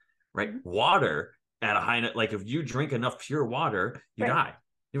poisonous, right? Water at a high enough, like if you drink enough pure water, you die.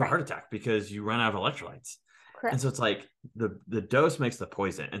 You have a heart attack because you run out of electrolytes. Correct. And so it's like the dose makes the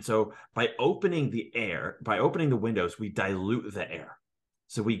poison. And so by opening the windows, we dilute the air.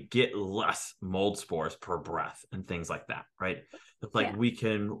 So we get less mold spores per breath and things like that, right? It's like we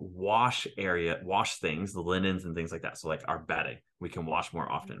can wash things, the linens and things like that. So like our bedding, we can wash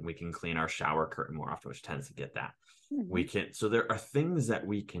more often. We can clean our shower curtain more often, which tends to get that. We can, so there are things that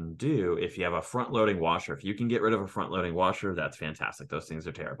we can do. If you have a front loading washer, if you can get rid of a front loading washer, that's fantastic. Those things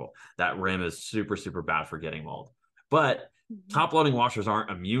are terrible. That rim is super, super bad for getting mold. But top loading washers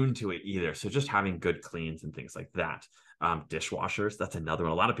aren't immune to it either. So just having good cleans and things like that. Dishwashers, that's another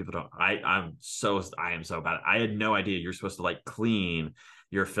one. A lot of people don't. I am so bad. I had no idea you're supposed to like clean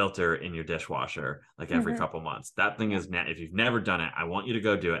your filter in your dishwasher like every couple months. That thing is, if you've never done it, I want you to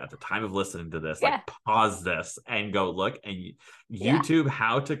go do it at the time of listening to this. Like pause this and go look and YouTube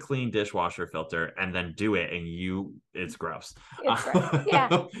how to clean dishwasher filter and then do it. And it's gross. It's gross. Yeah.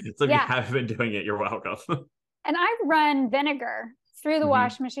 So if you haven't been doing it, you're welcome. And I run vinegar through the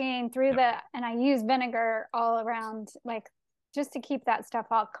wash machine, and I use vinegar all around, like just to keep that stuff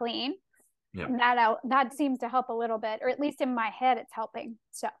all clean. Yeah. And that seems to help a little bit, or at least in my head, it's helping.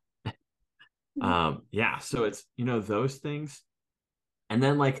 So, so it's, those things. And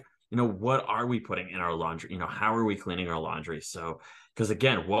then like, what are we putting in our laundry? How are we cleaning our laundry? So, because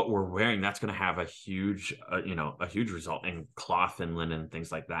again, what we're wearing, that's going to have a huge result, and cloth and linen,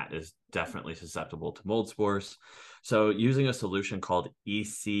 things like that is definitely susceptible to mold spores. So using a solution called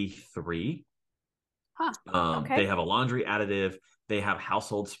EC3, they have a laundry additive. They have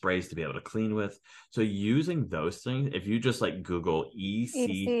household sprays to be able to clean with. So using those things, if you just like Google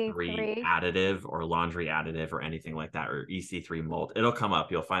EC3 additive or laundry additive or anything like that, or EC3 mold, it'll come up.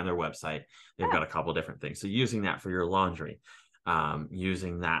 You'll find their website. They've got a couple different things. So using that for your laundry,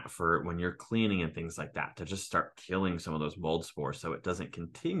 using that for when you're cleaning and things like that, to just start killing some of those mold spores so it doesn't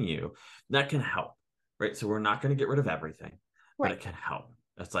continue, that can help, right? So we're not going to get rid of everything, but it can help.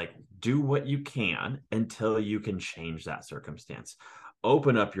 It's like, do what you can until you can change that circumstance.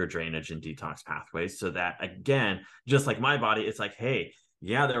 Open up your drainage and detox pathways so that, again, just like my body, it's like, hey,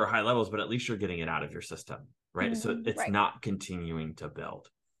 yeah, there are high levels, but at least you're getting it out of your system, right? So it's not continuing to build.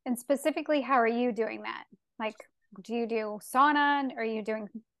 And specifically, how are you doing that? Like, do you do sauna? Or are you doing?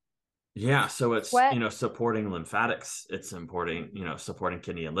 Yeah, so it's, supporting lymphatics. It's supporting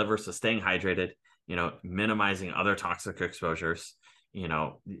kidney and liver. So staying hydrated, minimizing other toxic exposures.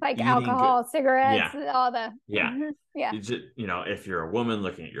 Like alcohol, cigarettes, all the if you're a woman,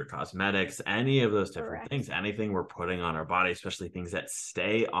 looking at your cosmetics, any of those different things, anything we're putting on our body, especially things that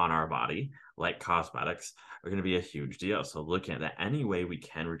stay on our body like cosmetics, are going to be a huge deal. So looking at that any way we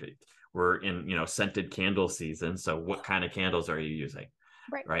can reduce. We're in scented candle season, so what kind of candles are you using?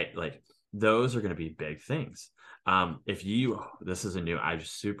 Right, like those are going to be big things. This is I'm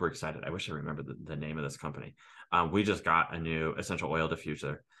just super excited. I wish I remember the name of this company. We just got a new essential oil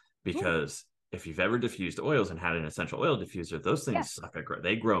diffuser, because if you've ever diffused oils and had an essential oil diffuser, those things suck at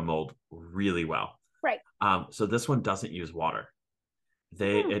they grow mold really well. Right. So this one doesn't use water.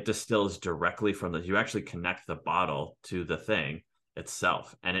 It distills directly from you actually connect the bottle to the thing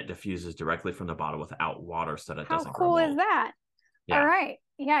itself, and it diffuses directly from the bottle without water, so that it doesn't grow mold. How cool is that? Yeah. All right.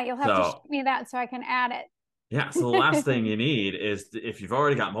 Yeah, you'll have to show me that so I can add it. Yeah. So the last thing you need is, if you've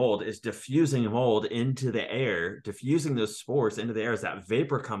already got mold, is diffusing mold into the air, diffusing those spores into the air. As that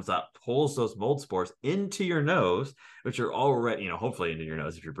vapor comes up, pulls those mold spores into your nose, which are already, hopefully into your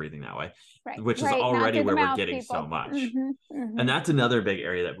nose if you're breathing that way, which is already where we're getting so much. And that's another big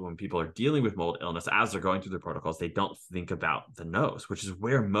area that when people are dealing with mold illness, as they're going through their protocols, they don't think about the nose, which is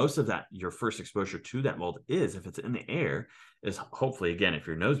where most of that, your first exposure to that mold is. If it's in the air, is hopefully, again, if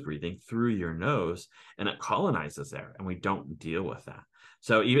you're nose breathing through your nose, and it colonizes there, and we don't deal with that.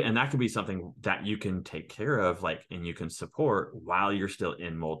 So and that can be something that you can take care of, and you can support while you're still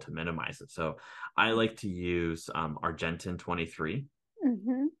in mold to minimize it. So I like to use Argentin 23.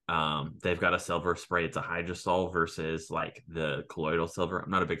 They've got a silver spray. It's a hydrosol versus like the colloidal silver.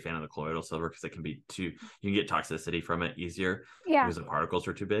 I'm not a big fan of the colloidal silver because it can be you can get toxicity from it easier because the particles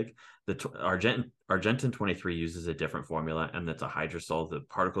are too big. The Argentin 23 uses a different formula, and that's a hydrosol. The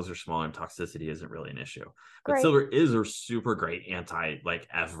particles are smaller and toxicity isn't really an issue. But silver is a super great anti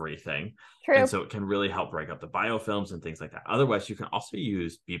everything. True. And so it can really help break up the biofilms and things like that. Otherwise, you can also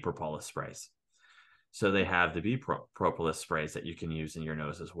use bee propolis sprays. So they have the bee propolis sprays that you can use in your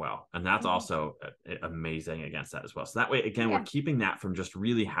nose as well. And that's also amazing against that as well. So that way, again, we're keeping that from just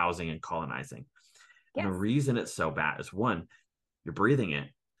really housing and colonizing. And the reason it's so bad is, one, you're breathing it,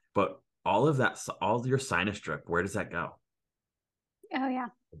 but all of your sinus drip, where does that go? Oh, yeah.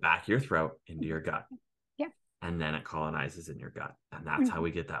 Back of your throat into your gut. Yeah. And then it colonizes in your gut. And that's how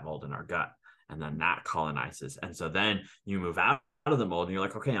we get that mold in our gut. And then that colonizes. And so then you move out of the mold and you're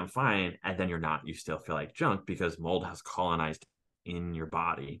like, okay, I'm fine. And then you're not. You still feel like junk because mold has colonized in your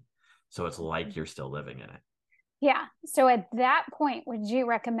body. So it's like you're still living in it. Yeah. So at that point, would you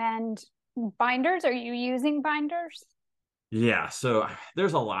recommend binders? Are you using binders? Yeah, so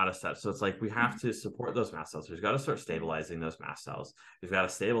there's a lot of steps. So it's like we have to support those mast cells. We've got to start stabilizing those mast cells. We've got to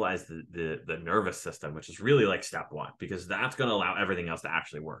stabilize the nervous system, which is really like step one, because that's going to allow everything else to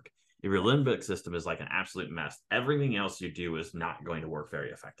actually work. If your limbic system is like an absolute mess, everything else you do is not going to work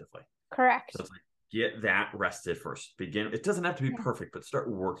very effectively. Correct. So it's like get that rested first. Begin. It doesn't have to be Yeah. perfect, but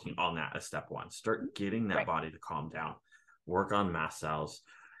start working on that as step one. Start getting that Right. body to calm down. Work on mast cells,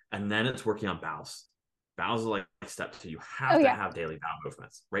 and then it's working on bowels. Bowels is like step two. You Oh, have to yeah. have daily bowel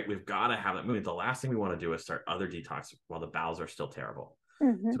movements, right? We've got to have that movement. The last thing we want to do is start other detox while the bowels are still terrible.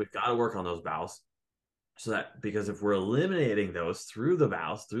 Mm-hmm. So we've got to work on those bowels. So that, because if we're eliminating those through the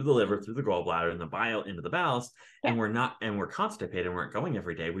bowels, through the liver, through the gallbladder, and the bile into the bowels, Yeah. and we're constipated and we're going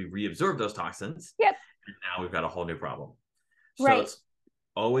every day, we reabsorb those toxins. Yep. And now we've got a whole new problem. So Right. it's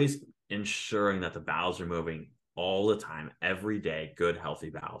always ensuring that the bowels are moving all the time, every day, good, healthy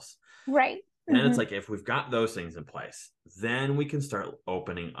bowels. Right. Then it's Mm-hmm. like if we've got those things in place, then we can start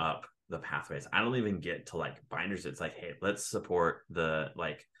opening up the pathways. I don't even get to like binders. It's like, hey, let's support the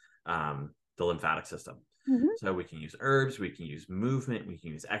lymphatic system. Mm-hmm. So we can use herbs, we can use movement, we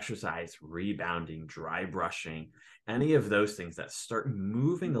can use exercise, rebounding, dry brushing, any of those things that start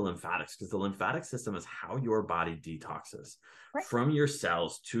moving the lymphatics, because the lymphatic system is how your body detoxes Right. from your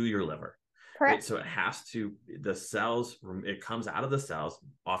cells to your liver. Right. Correct. So it has to, the cells, it comes out of the cells,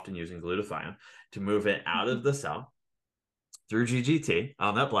 often using glutathione, to move it out of the cell through GGT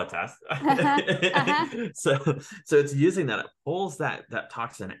on that blood test. Uh-huh. Uh-huh. so it's using that, it pulls that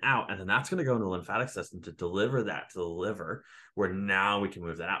toxin out, and then that's going to go in the lymphatic system to deliver that to the liver, where now we can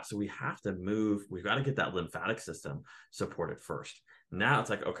move that out. So we have to move, we've got to get that lymphatic system supported first. Now it's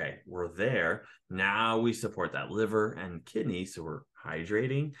like, okay, we're there. Now we support that liver and kidney. So we're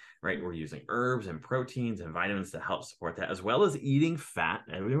hydrating, right? We're using herbs and proteins and vitamins to help support that, as well as eating fat.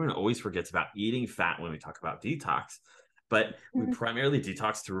 Everyone always forgets about eating fat when we talk about detox, but we Mm-hmm. primarily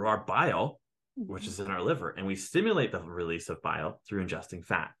detox through our bile, which Mm-hmm. is in our liver, and we stimulate the release of bile through ingesting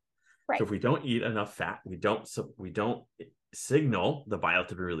fat. Right. So if we don't eat enough fat, we don't signal the bile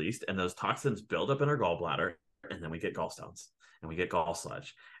to be released, and those toxins build up in our gallbladder, and then we get gallstones and we get gall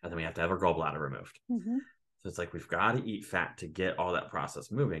sludge, and then we have to have our gallbladder removed. Mm-hmm. So it's like we've got to eat fat to get all that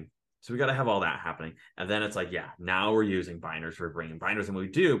process moving. So we got to have all that happening. And then it's like, yeah, now we're using binders. We're bringing binders. And when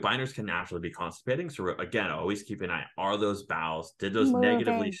we do, binders can naturally be constipating. So we're, again, always keep an eye. Are those bowels, did those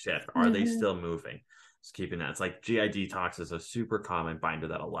negatively Moving. shift? Are they Mm-hmm. still moving? Just keeping that. It's like GI detox is a super common binder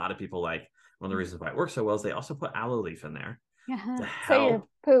that a lot of people like. One of the reasons why it works so well is they also put aloe leaf in there Uh-huh. to So your help.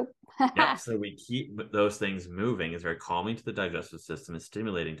 poop. Yep. So we keep those things moving. It's very calming to the digestive system and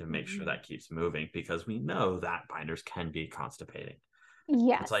stimulating to make sure Mm-hmm. that keeps moving, because we know that binders can be constipating. So it's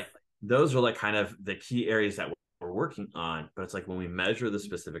Yes. like those are like kind of the key areas that we're working on. But it's like when we measure the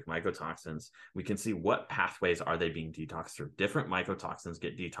specific mycotoxins, we can see what pathways are they being detoxed through. Different mycotoxins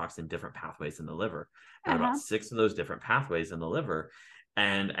get detoxed in different pathways in the liver. There are about Uh-huh. 6 of those different pathways in the liver.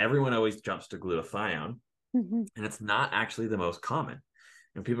 And everyone always jumps to glutathione, Mm-hmm. and it's not actually the most common.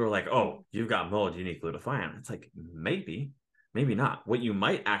 And people are like, oh, you've got mold, you need glutathione. It's like, maybe, maybe not. What you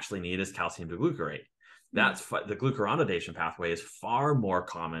might actually need is calcium deglucarate. That's the glucuronidation pathway is far more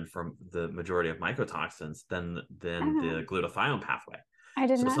common from the majority of mycotoxins than Uh-huh. the glutathione pathway. I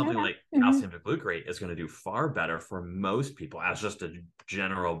did So not know something that. like Mm-hmm. calcium deglucarate is going to do far better for most people, as just a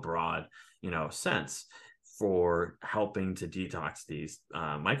general broad, sense, for helping to detox these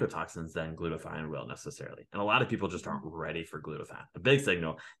mycotoxins than glutathione will necessarily. And a lot of people just aren't ready for glutathione. A big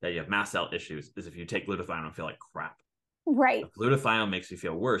signal that you have mast cell issues is if you take glutathione and feel like crap. Right. If glutathione makes you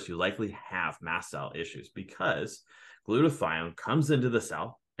feel worse, you likely have mast cell issues, because glutathione comes into the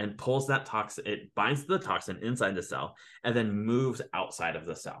cell and pulls that toxin. It binds to the toxin inside the cell and then moves outside of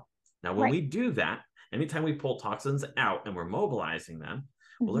the cell. Now, when Right. we do that, anytime we pull toxins out and we're mobilizing them,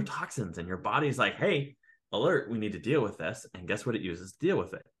 well, they're Mm-hmm. toxins, and your body's like, hey, alert, we need to deal with this. And guess what it uses to deal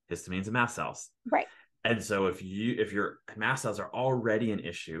with it? Histamines and mast cells. Right. And so if your mast cells are already an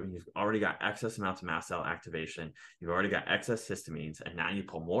issue, and you've already got excess amounts of mast cell activation, you've already got excess histamines, and now you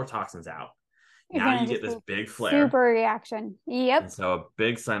pull more toxins out, You're now gonna you get just this be big flare. super reaction. And Yep. so a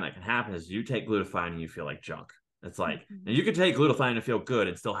big sign that can happen is you take glutathione and you feel like junk. It's like, Mm-hmm. now you can take glutathione and feel good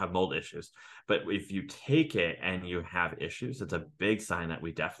and still have mold issues. But if you take it and you have issues, it's a big sign that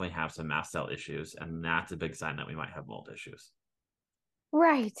we definitely have some mast cell issues. And that's a big sign that we might have mold issues.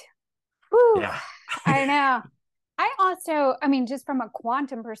 Right. Whew. Yeah. I know. I mean, just from a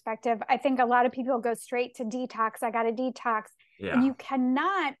quantum perspective, I think a lot of people go straight to detox. I got to detox. And Yeah. you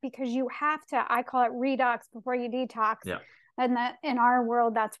cannot, because you have to, I call it redox before you detox. Yeah. And that in our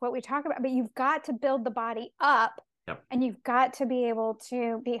world, that's what we talk about. But you've got to build the body up. Yep. And you've got to be able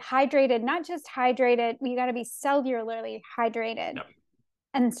to be hydrated, not just hydrated, you got to be cellularly hydrated. Yep.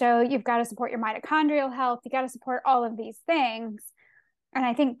 And so you've got to support your mitochondrial health. You got to support all of these things. And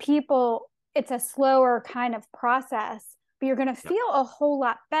I think people, it's a slower kind of process, but you're going to feel a whole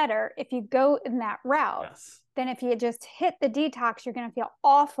lot better if you go in that route than if you just hit the detox. You're going to feel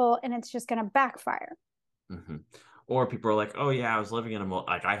awful and it's just going to backfire. Mm-hmm. Or people are like, oh yeah, I was living in a mold.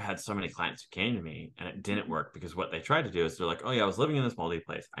 Like I've had so many clients who came to me and it didn't work because what they tried to do is they're like, oh yeah, I was living in this moldy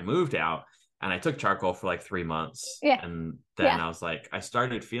place. I moved out and I took charcoal for like 3 months. Yeah. And then I was like, I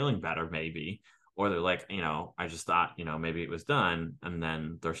started feeling better maybe. Or they're like, I just thought, maybe it was done. And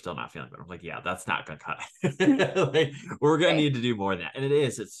then they're still not feeling better. I'm like, yeah, that's not going to cut it. Like, we're going to need to do more than that. And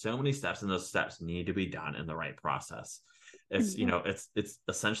it's so many steps and those steps need to be done in the right process. It's, it's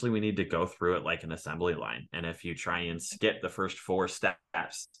essentially, we need to go through it like an assembly line. And if you try and skip the first 4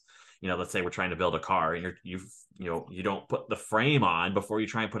 steps, let's say we're trying to build a car and you don't put the frame on before you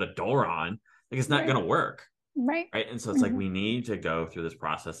try and put a door on, like it's not going to work. Right. And so it's like we need to go through this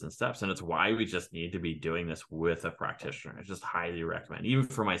process and steps. And it's why we just need to be doing this with a practitioner. I just highly recommend, even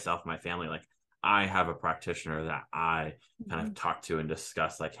for myself, my family, like I have a practitioner that I kind of talk to and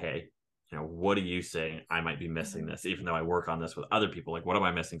discuss like, hey, what are you saying? I might be missing this, even though I work on this with other people. Like, what am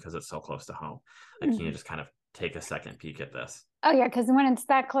I missing? Because it's so close to home. Like, can you just kind of take a second peek at this? Oh yeah. Cause when it's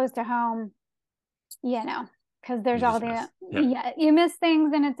that close to home, because there's all you miss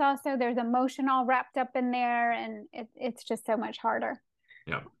things, and it's also there's emotion all wrapped up in there, and it's just so much harder.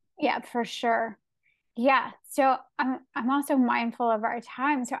 Yeah, for sure. Yeah, so I'm also mindful of our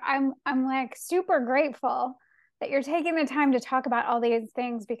time, so I'm like super grateful that you're taking the time to talk about all these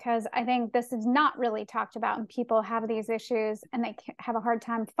things, because I think this is not really talked about, and people have these issues and they have a hard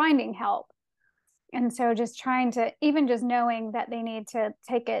time finding help. And so just trying to, even just knowing that they need to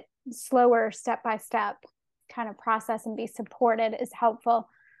take it slower, step by step kind of process and be supported is helpful.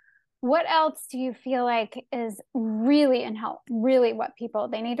 What else do you feel like is really really what people,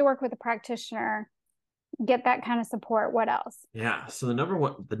 they need to work with a practitioner, get that kind of support? What else? Yeah. So the number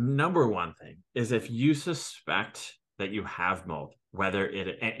one thing is if you suspect that you have mold, whether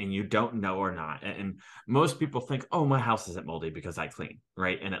and you don't know or not. And most people think, oh, my house isn't moldy because I clean,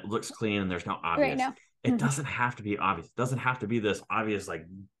 right? And it looks clean and there's no obvious. Right, no. It doesn't have to be obvious. It doesn't have to be this obvious like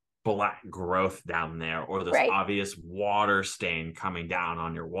black growth down there or this obvious water stain coming down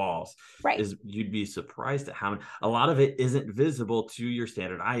on your walls. Is you'd be surprised at how a lot of it isn't visible to your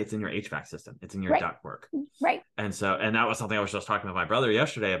standard eye. It's in your HVAC system. It's in your ductwork. Right. And that was something I was just talking with my brother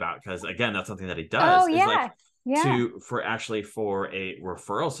yesterday about, because again, that's something that he does. For a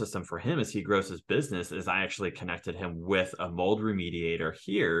referral system for him as he grows his business, is I actually connected him with a mold remediator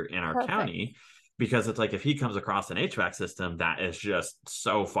here in our county. Because it's like, if he comes across an HVAC system that is just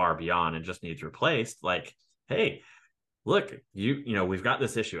so far beyond and just needs replaced, like, hey, look, we've got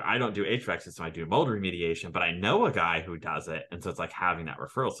this issue. I don't do HVAC system. I do mold remediation, but I know a guy who does it. And so it's like having that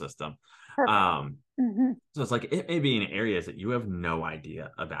referral system. So it's like, it may be in areas that you have no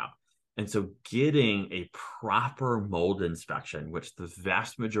idea about. And so getting a proper mold inspection, which the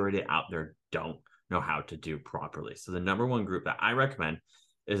vast majority out there don't know how to do properly. So the number one group that I recommend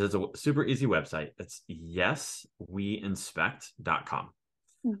is it's a super easy website. It's yesweinspect.com.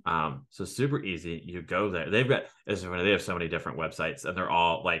 So super easy. You go there. They have so many different websites, and they're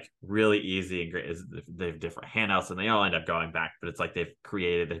all like really easy and great. They have different handouts, and they all end up going back, but it's like they've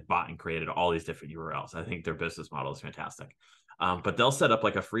bought and created all these different URLs. I think their business model is fantastic. But they'll set up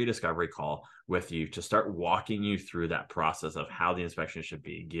like a free discovery call with you to start walking you through that process of how the inspection should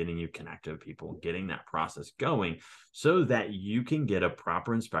be, getting you connected with people, getting that process going so that you can get a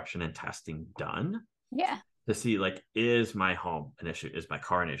proper inspection and testing done. Yeah. To see, like, is my home an issue? Is my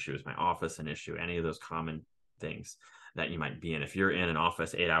car an issue? Is my office an issue? Any of those common things that you might be in. If you're in an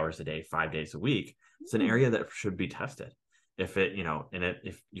office 8 hours a day, 5 days a week, it's an area that should be tested. If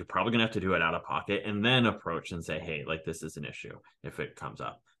you're probably gonna have to do it out of pocket, and then approach and say, hey, like, this is an issue if it comes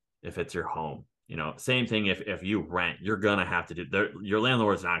up. If it's your home, same thing. If you rent, you're gonna have to your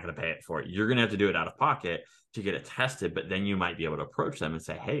landlord's not gonna pay it for it. You're gonna have to do it out of pocket to get it tested. But then you might be able to approach them and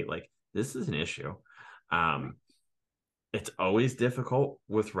say, hey, like, this is an issue. It's always difficult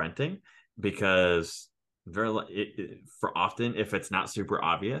with renting because for often, if it's not super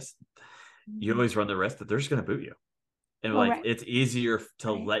obvious, you always run the risk that they're just going to boot you. And it's easier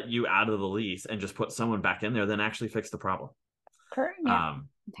to let you out of the lease and just put someone back in there than actually fix the problem. Correct. Yeah.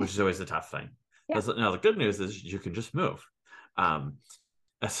 Which is always a tough thing. Yeah. Now the good news is you can just move.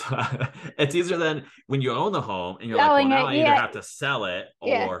 It's easier than when you own the home and you're like, well, Selling now it, I either yeah, have to sell it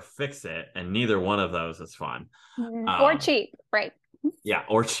yeah. or fix it, and neither one of those is fun. Or Um, cheap, right? yeah,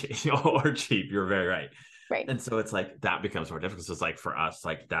 or cheap, or cheap. You're very right. Right, And so it's like that becomes more difficult. So it's like for us,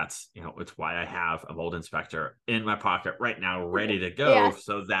 like that's it's why I have a mold inspector in my pocket right now, ready to go, yeah,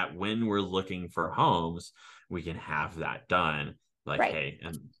 so that when we're looking for homes, we can have that done. Like, right, hey,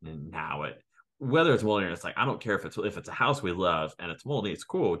 and now it whether it's moldy or it's like I don't care if it's a house we love and it's moldy, it's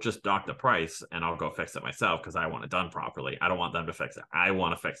cool. Just dock the price and I'll go fix it myself because I want it done properly. I don't want them to fix it. I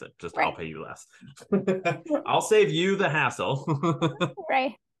want to fix it. Just I'll right, pay you less. I'll save you the hassle.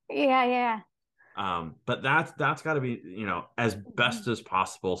 right. Yeah, yeah. But that's got to be as best as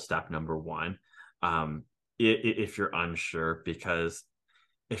possible step number one. If you're unsure, because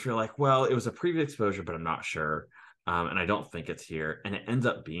if you're like, well, it was a previous exposure but I'm not sure, and I don't think it's here, and it ends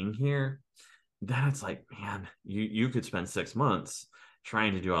up being here, then it's like, man, you could spend 6 months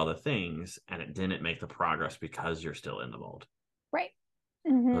trying to do all the things and it didn't make the progress because you're still in the mold. Right.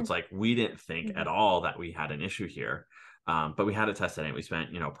 So Mm-hmm. it's like we didn't think at all that we had an issue here, but we had it tested and we spent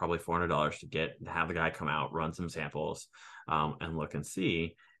probably $400 to have the guy come out, run some samples, and look and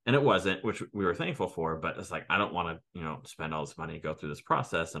see. And it wasn't, which we were thankful for. But it's like I don't want to spend all this money, go through this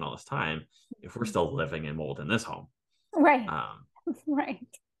process and all this time if we're still living in mold in this home. Right. Um, Right.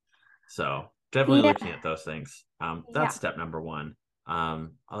 so definitely Yeah. looking at those things. That's Yeah. step number one.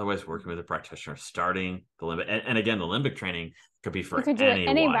 Otherwise, working with a practitioner, starting the limbic, and again, the limbic training could be You for could do it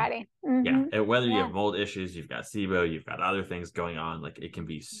anyone. anybody. Yeah, Mm-hmm. whether you Yeah. have mold issues, you've got SIBO, you've got other things going on, like it can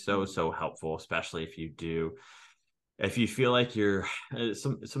be so helpful, especially if you feel like you're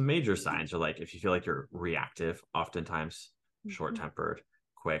some major signs are like if you feel like you're reactive, oftentimes Mm-hmm. short-tempered,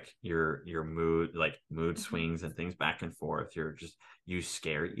 quick, your mood Mm-hmm. swings and things back and forth, you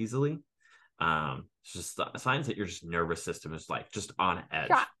scare easily. It's just signs that your just nervous system is like just on Shot.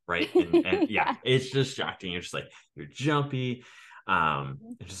 edge, right? And yeah, Yeah. it's just shocking. You're just like you're jumpy.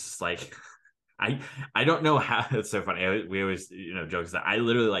 It's just like I I don't know how. It's so funny. We always jokes that I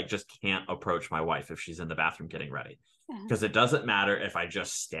literally like just can't approach my wife if she's in the bathroom getting ready, because it doesn't matter if I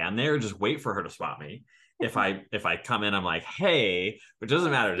just stand there, just wait for her to spot me. If I come in, I'm like, hey, it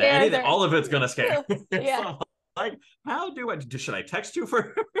doesn't matter. Scares Anything, her. all of it's gonna scare. Yeah. So like, how do I? Should I text you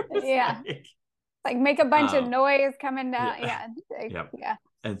for? It's Yeah. Like make a bunch of um, noise coming down. yeah, Yeah. yeah. Yeah.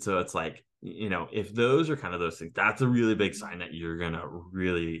 And so it's like, if those are kind of those things, that's a really big sign that you're gonna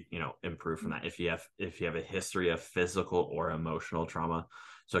really, improve from that. If you have a history of physical or emotional trauma,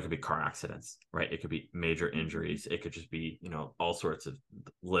 so it could be car accidents, right? It could be major injuries. It could just be, all sorts of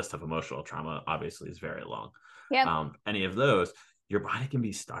list of emotional trauma. Obviously, is very long. Yep. Any of those, your body can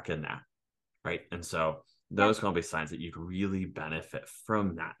be stuck in that, right? And so Yep. those can be signs that you could really benefit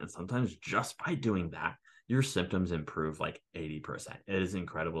from that. And sometimes just by doing that, your symptoms improve like 80%. It is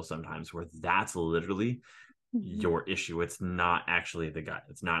incredible sometimes where that's literally Mm-hmm. your issue. It's not actually the gut.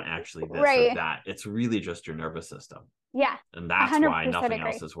 It's not actually this or Right. that. It's really just your nervous system. Yeah. And A that's hundred why percent nothing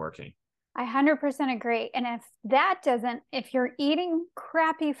agree. else is working. I 100% agree. And if you're eating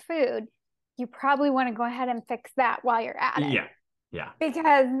crappy food, you probably want to go ahead and fix that while you're at it, Yeah. Yeah.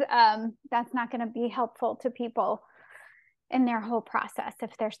 because that's not going to be helpful to people in their whole process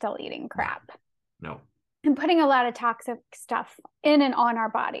if they're still eating No. crap No. and putting a lot of toxic stuff in and on our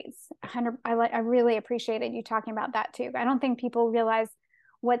bodies. I really appreciated you talking about that too. I don't think people realize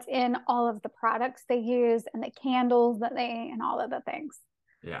what's in all of the products they use and the candles and all of the things.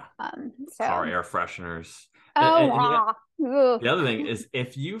 Yeah. Car So, air fresheners. oh, wow. The other thing is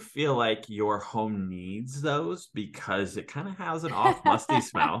if you feel like your home needs those because it kind of has an off musty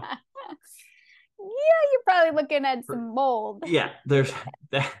smell. Yeah, you're probably looking at some mold. Yeah, there's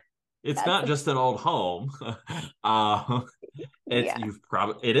that. It's That's not just an old home. uh, yeah.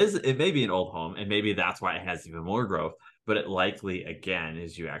 it may be an old home, and maybe that's why it has even more growth. But it likely, again,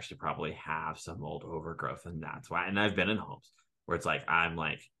 is you actually probably have some mold overgrowth, and that's why. And I've been in homes where it's like I'm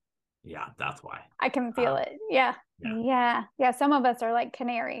like, yeah, that's why. I can feel it. Yeah. Yeah, Yeah. Yeah. Some of us are like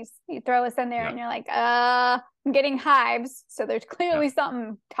canaries. You throw us in there yeah, and you're like, I'm getting hives. So there's yeah. clearly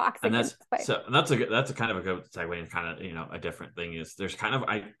something toxic And in this place. that's a kind of a good segue, and kind of a different thing is there's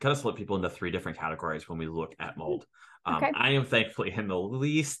I kind of split people into three different categories when we look at mold. Okay. I am thankfully in the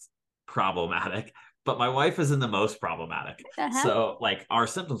least problematic, but my wife is in the most problematic. Uh-huh. So like our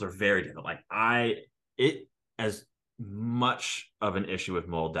symptoms are very different. Like it as much of an issue with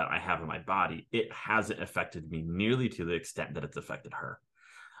mold that I have in my body, it hasn't affected me nearly to the extent that it's affected her.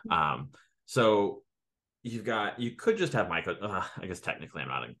 Um, so you could just have I guess technically I'm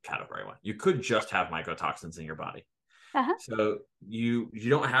not in category one. You could just have mycotoxins in your body. Uh-huh. So you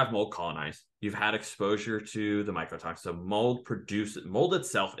don't have mold colonized. You've had exposure to the mycotoxins. So mold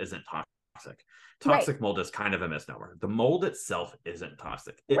itself isn't toxic. Right. Toxic mold is kind of a misnomer. The mold itself isn't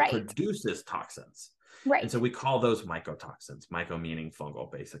toxic. It Right. produces toxins. And so Right. we call those mycotoxins, myco meaning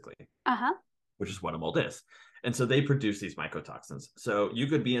fungal, basically, Uh-huh. which is what a mold is. And so they produce these mycotoxins. So you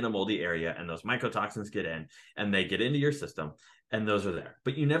could be in a moldy area and those mycotoxins get in and they get into your system and those are there.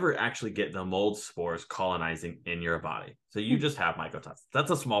 But you never actually get the mold spores colonizing in your body. So you just have mycotoxins.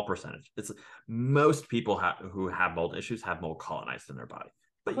 That's a small percentage. It's most people who have mold issues have mold colonized in their body.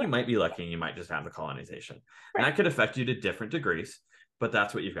 But you might be lucky and you might just have the colonization. And Right. that could affect you to different degrees, but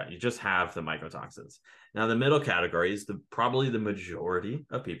that's what you've got. You just have the mycotoxins. Now, the middle category is probably the majority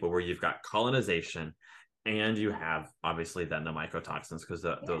of people where you've got colonization and you have obviously then the mycotoxins because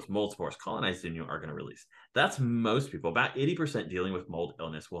those mold spores colonized in you are going to release. That's most people. About 80% dealing with mold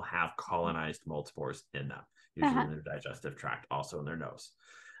illness will have colonized mold spores in them, usually Uh-huh. in their digestive tract, also in their nose.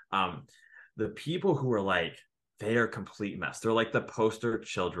 The people who are like, they are complete mess. They're like the poster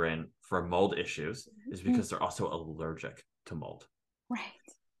children for mold issues is because they're also allergic to mold. Right.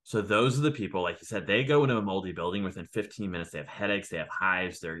 So those are the people, like you said, they go into a moldy building within 15 minutes. They have headaches, they have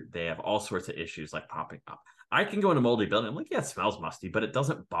hives, they have all sorts of issues like popping up. I can go in a moldy building. I'm like, yeah, it smells musty, but it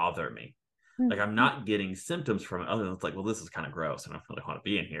doesn't bother me. Like I'm not getting symptoms from it other than it's like, well, this is kind of gross and I don't really want to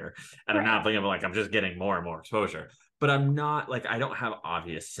be in here. And I'm not thinking like I'm just getting more and more exposure. But I'm not like I don't have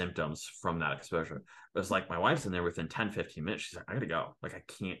obvious symptoms from that exposure. But it's like my wife's in there within 10, 15 minutes. She's like, I gotta go. Like I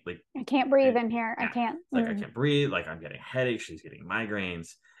can't I can't breathe it, in here. I yeah. can't. Like I can't breathe, like I'm getting headaches, she's getting migraines.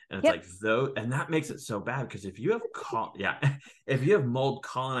 And it's Yep. like though, and that makes it so bad because if you have if you have mold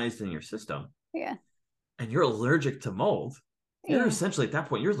colonized in your system Yeah. and you're allergic to mold, you're Yeah. essentially at that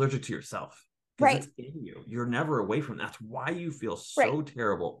point, you're allergic to yourself because Right. it's in you. You're never away from it. That's why you feel Right. so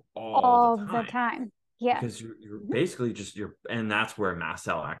terrible all the All the time. time. Yeah. Because you're basically just and that's where mast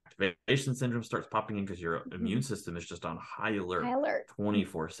cell activation syndrome starts popping in because your immune system is just on high High alert alert.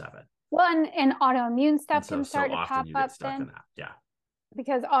 24/7. Well, and autoimmune And stuff can so start to often pop you get up stuck in then that. Yeah.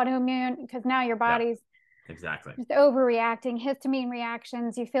 because now your Yeah. body's Exactly. just overreacting, histamine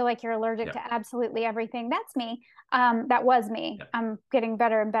reactions. You feel like you're allergic Yeah. to absolutely everything. That's me. That was me. Yeah. I'm getting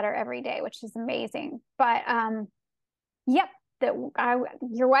better and better every day, which is amazing. But yep,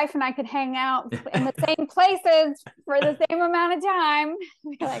 your wife and I could hang out in the same places for the same amount of time.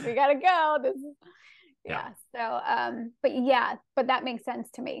 Like we gotta go. This is Yeah. but that makes sense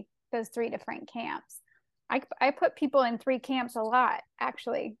to me. Those three different camps. I put people in three camps a lot,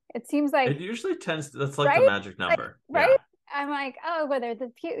 actually. It seems It like, usually tends to, that's like the right? magic Like, number. right? Yeah. I'm like, oh, whether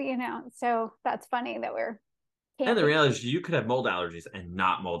so that's funny that we're And the camping. reality is you could have mold allergies and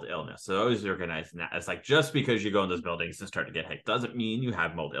not mold illness. So always organize that. It's like just because you go in those buildings and start to get hit doesn't mean you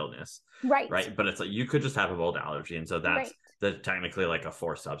have mold illness. Right. Right. But it's like you could just have a mold allergy. And so that's Right. technically like a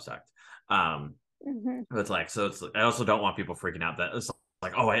fourth subsect. It's like, so it's, I also don't want people freaking out that it's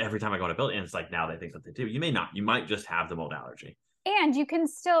like, oh, every time I go in a building, and it's like now they think that they do. You may not. You might just have the mold allergy. And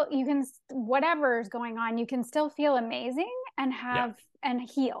whatever is going on, you can still feel amazing and Yeah. and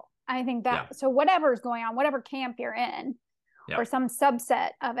heal. I think Yeah. that, so whatever is going on, whatever camp you're in, Yeah. or some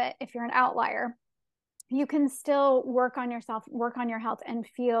subset of it, if you're an outlier, you can still work on yourself, work on your health, and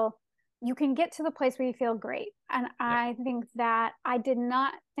you can get to the place where you feel great. And I think that I did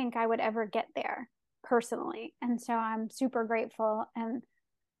not think I would ever get there personally. And so I'm super grateful and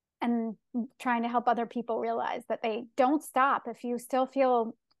trying to help other people realize that they don't stop. If you still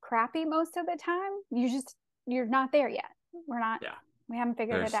feel crappy most of the time, you're not there yet. We haven't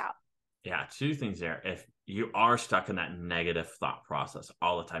figured it out. Yeah, two things there. If you are stuck in that negative thought process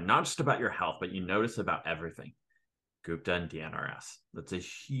all the time, not just about your health, but you notice about everything, Gupta and DNRS, that's a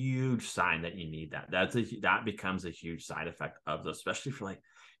huge sign that you need that. That becomes a huge side effect of those, especially for like,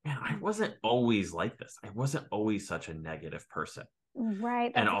 man, I wasn't always like this. I wasn't always such a negative person.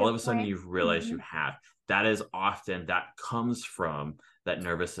 Right. And That's all a of a good sudden point. you've realized you have. That comes from that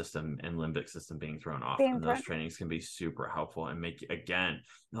nervous system and limbic system being thrown off. And those trainings can be super helpful and make you, again,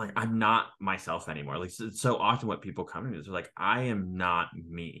 like, I'm not myself anymore. Like, it's so often what people come to me is like, I am not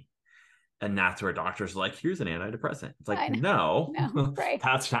me. And that's where doctors are like, here's an antidepressant. It's like, no, right.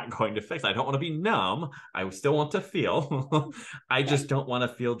 that's not going to fix. I don't want to be numb. I still want to feel. I just don't want to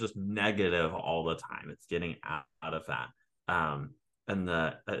feel just negative all the time. It's getting out of that. And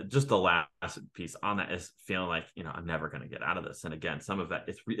just the last piece on that is feeling like, I'm never going to get out of this. And again, some of that,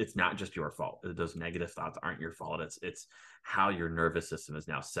 it's not just your fault. Those negative thoughts aren't your fault. It's how your nervous system is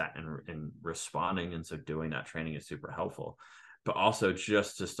now set and responding. And so doing that training is super helpful. But also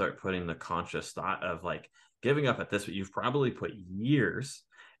just to start putting the conscious thought of like giving up at this, but you've probably put years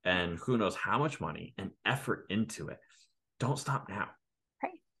and who knows how much money and effort into it. don't stop now.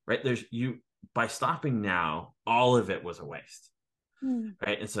 Right. Right. By stopping now, all of it was a waste. Mm.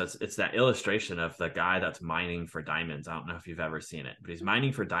 Right. And so it's that illustration of the guy that's mining for diamonds. I don't know if you've ever seen it, but he's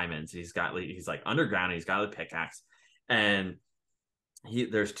mining for diamonds. He's like underground, and he's got a pickaxe, and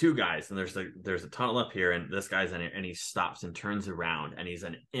there's two guys, and there's a tunnel up here, and this guy's in it, and he stops and turns around, and he's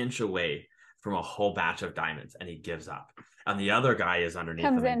an inch away from a whole batch of diamonds, and he gives up. And the other guy is underneath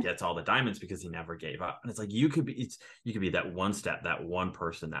him and gets all the diamonds because he never gave up. And it's like you could be that one step, that one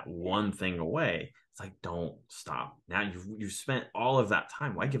person, that one thing away. It's like, don't stop. Now you've spent all of that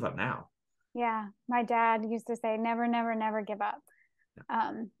time. Why give up now? Yeah. My dad used to say, never, never, never give up.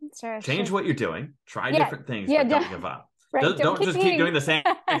 So change what you're doing, try different things, but don't give up. Right. Don't just keep doing the same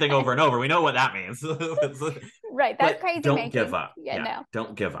thing over and over. We know what that means. Right. That's crazy. Don't give up. Yeah, no.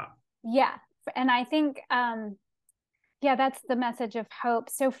 Don't give up. Yeah. And I think, that's the message of hope.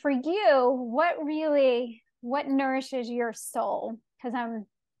 So for you, what nourishes your soul? Because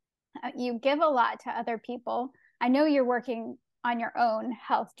you give a lot to other people. I know you're working on your own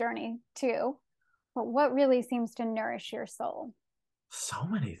health journey too, but what really seems to nourish your soul? So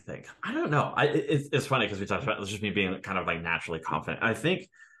many things. I don't know. It's funny because we talked about just me being kind of like naturally confident. I think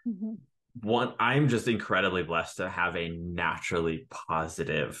I'm just incredibly blessed to have a naturally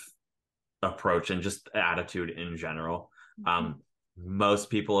positive approach and just attitude in general. Most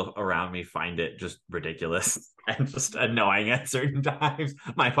people around me find it just ridiculous and just annoying at certain times,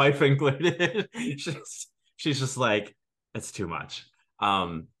 my wife included. She's just like, it's too much.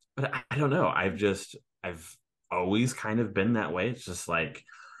 But I don't know. I've always kind of been that way. It's just like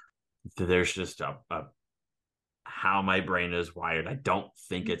there's just a how my brain is wired. I don't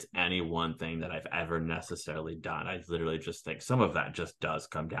think it's any one thing that I've ever necessarily done. I literally just think some of that just does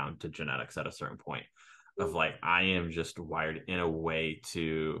come down to genetics at a certain point of like, I am just wired in a way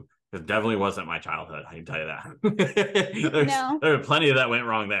to, it definitely wasn't my childhood. I can tell you that. There were plenty of that went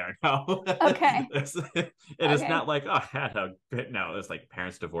wrong there. No. Okay. It's not like, oh, I had no, it's like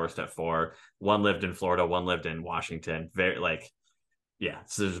parents divorced at 4. One lived in Florida, one lived in Washington. Very like, yeah.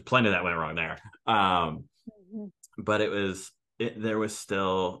 So there's plenty of that went wrong there. But there was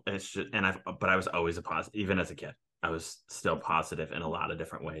still, it's just, but I was always a positive, even as a kid, I was still positive in a lot of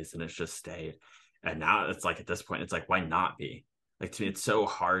different ways, and it's just stayed. And now it's like, at this point, it's like, why not be? Like, to me, it's so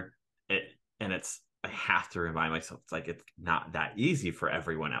hard. I have to remind myself, it's like, it's not that easy for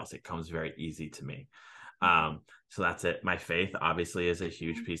everyone else. It comes very easy to me. So that's it. My faith obviously is a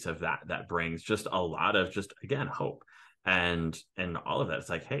huge piece of that brings just a lot of just, again, hope and all of that. It's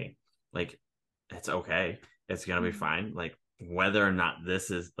like, hey, like, it's okay. It's going to be fine. Like, whether or not this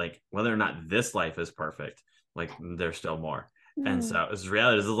life is perfect, like, there's still more. And so it's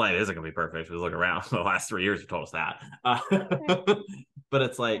reality. This life isn't going to be perfect. We look around the last 3 years have told us that. But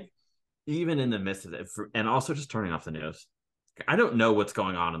it's like, even in the midst of it, and also just turning off the news. I don't know what's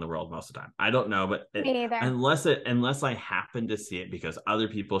going on in the world most of the time. I don't know, but unless I happen to see it because other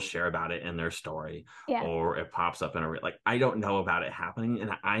people share about it in their story, or it pops up in like, I don't know about it happening,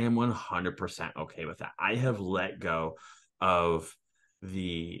 and I am 100% okay with that. I have let go of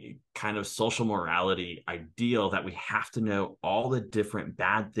the kind of social morality ideal that we have to know all the different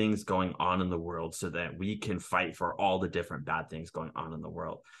bad things going on in the world so that we can fight for all the different bad things going on in the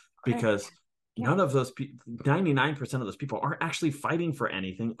world, because none of those people, 99% of those people aren't actually fighting for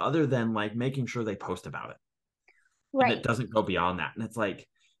anything other than like making sure they post about it. Right. And it doesn't go beyond that. And it's like,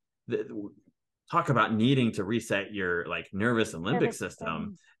 talk about needing to reset your like nervous and limbic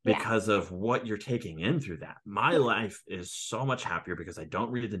system because of what you're taking in through that. My life is so much happier because I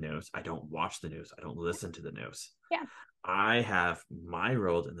don't read the news. I don't watch the news. I don't listen to the news. Yeah. I have my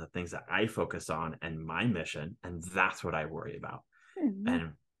road and the things that I focus on and my mission. And that's what I worry about.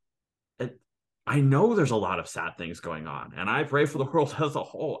 And I know there's a lot of sad things going on, and I pray for the world as a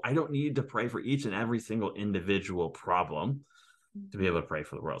whole. I don't need to pray for each and every single individual problem to be able to pray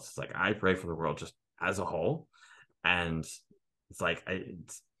for the world. So it's like, I pray for the world just as a whole. And it's like,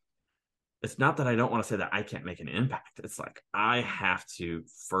 it's not that I don't want to say that I can't make an impact. It's like, I have to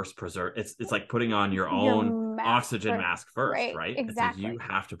first preserve. It's like putting on your own oxygen mask first, right? Exactly. It's like, you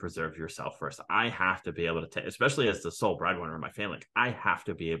have to preserve yourself first. I have to be able to take, especially as the sole breadwinner of my family, I have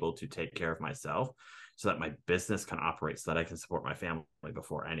to be able to take care of myself so that my business can operate, so that I can support my family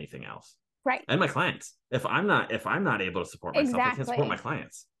before anything else. Right. And my clients. If I'm not able to support myself, I can't support my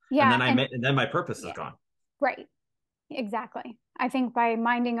clients. Yeah. And then my purpose is gone. Right. Exactly. I think by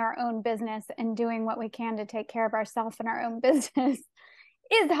minding our own business and doing what we can to take care of ourselves and our own business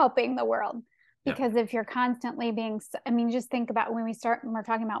is helping the world. Because if you're constantly just think about when we're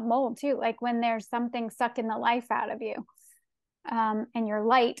talking about mold too, like when there's something sucking the life out of you, and your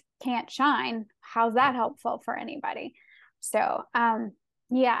light can't shine, how's that helpful for anybody? So,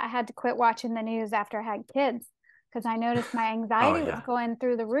 yeah, I had to quit watching the news after I had kids because I noticed my Oh anxiety was yeah. going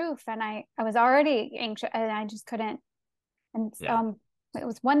through the roof, and I was already anxious and I just couldn't. And Yeah. it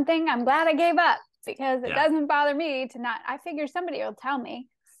was one thing I'm glad I gave up because it Yeah. doesn't bother me to not. I figure somebody will tell me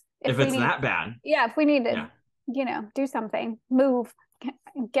if If we it's need, that bad. yeah, if we need to, Yeah. do something, move,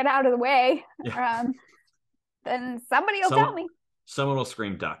 get out of the way, Yeah. um, then somebody will tell Someone me. someone will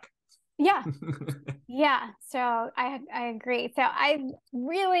scream duck. Yeah, yeah. So I agree. So I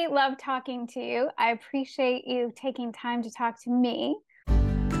really love talking to you. I appreciate you taking time to talk to me.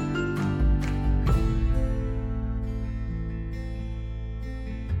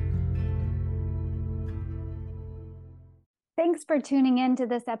 Thanks for tuning in to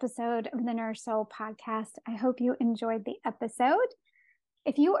this episode of the Nourish Soul podcast. I hope you enjoyed the episode.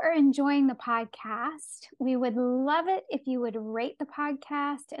 If you are enjoying the podcast, we would love it if you would rate the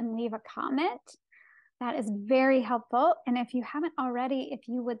podcast and leave a comment. That is very helpful. And if you haven't already, if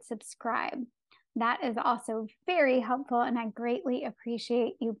you would subscribe, that is also very helpful. And I greatly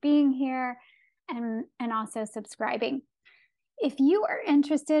appreciate you being here and also subscribing. If you are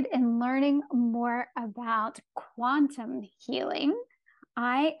interested in learning more about quantum healing,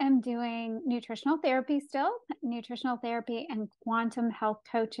 I am doing nutritional therapy and quantum health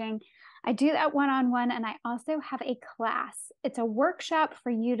coaching. I do that one-on-one, and I also have a class. It's a workshop for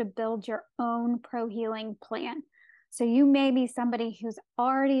you to build your own pro healing plan. So you may be somebody who's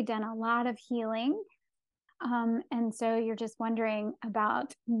already done a lot of healing. And so you're just wondering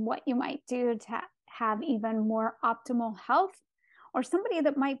about what you might do to have even more optimal health, or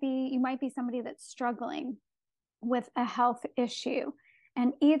you might be somebody that's struggling with a health issue.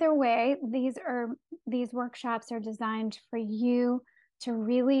 And either way, these workshops are designed for you to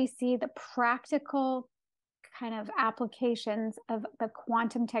really see the practical kind of applications of the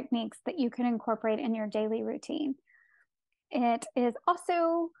quantum techniques that you can incorporate in your daily routine. It is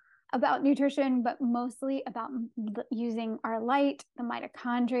also about nutrition, but mostly about using our light, the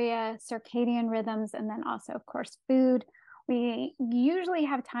mitochondria, circadian rhythms, and then also, of course, food. We usually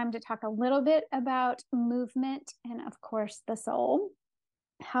have time to talk a little bit about movement and, of course, the soul,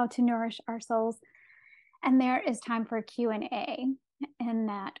 how to nourish our souls. And there is time for a Q&A in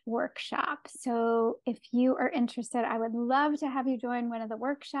that workshop. So if you are interested, I would love to have you join one of the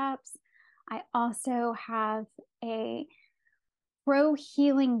workshops. I also have a Pro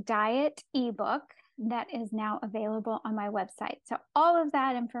Healing Diet ebook that is now available on my website. So all of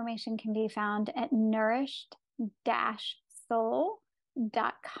that information can be found at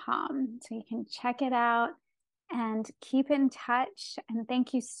nourished-soul.com. So you can check it out and keep in touch. And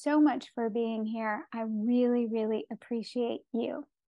thank you so much for being here. I really, really appreciate you.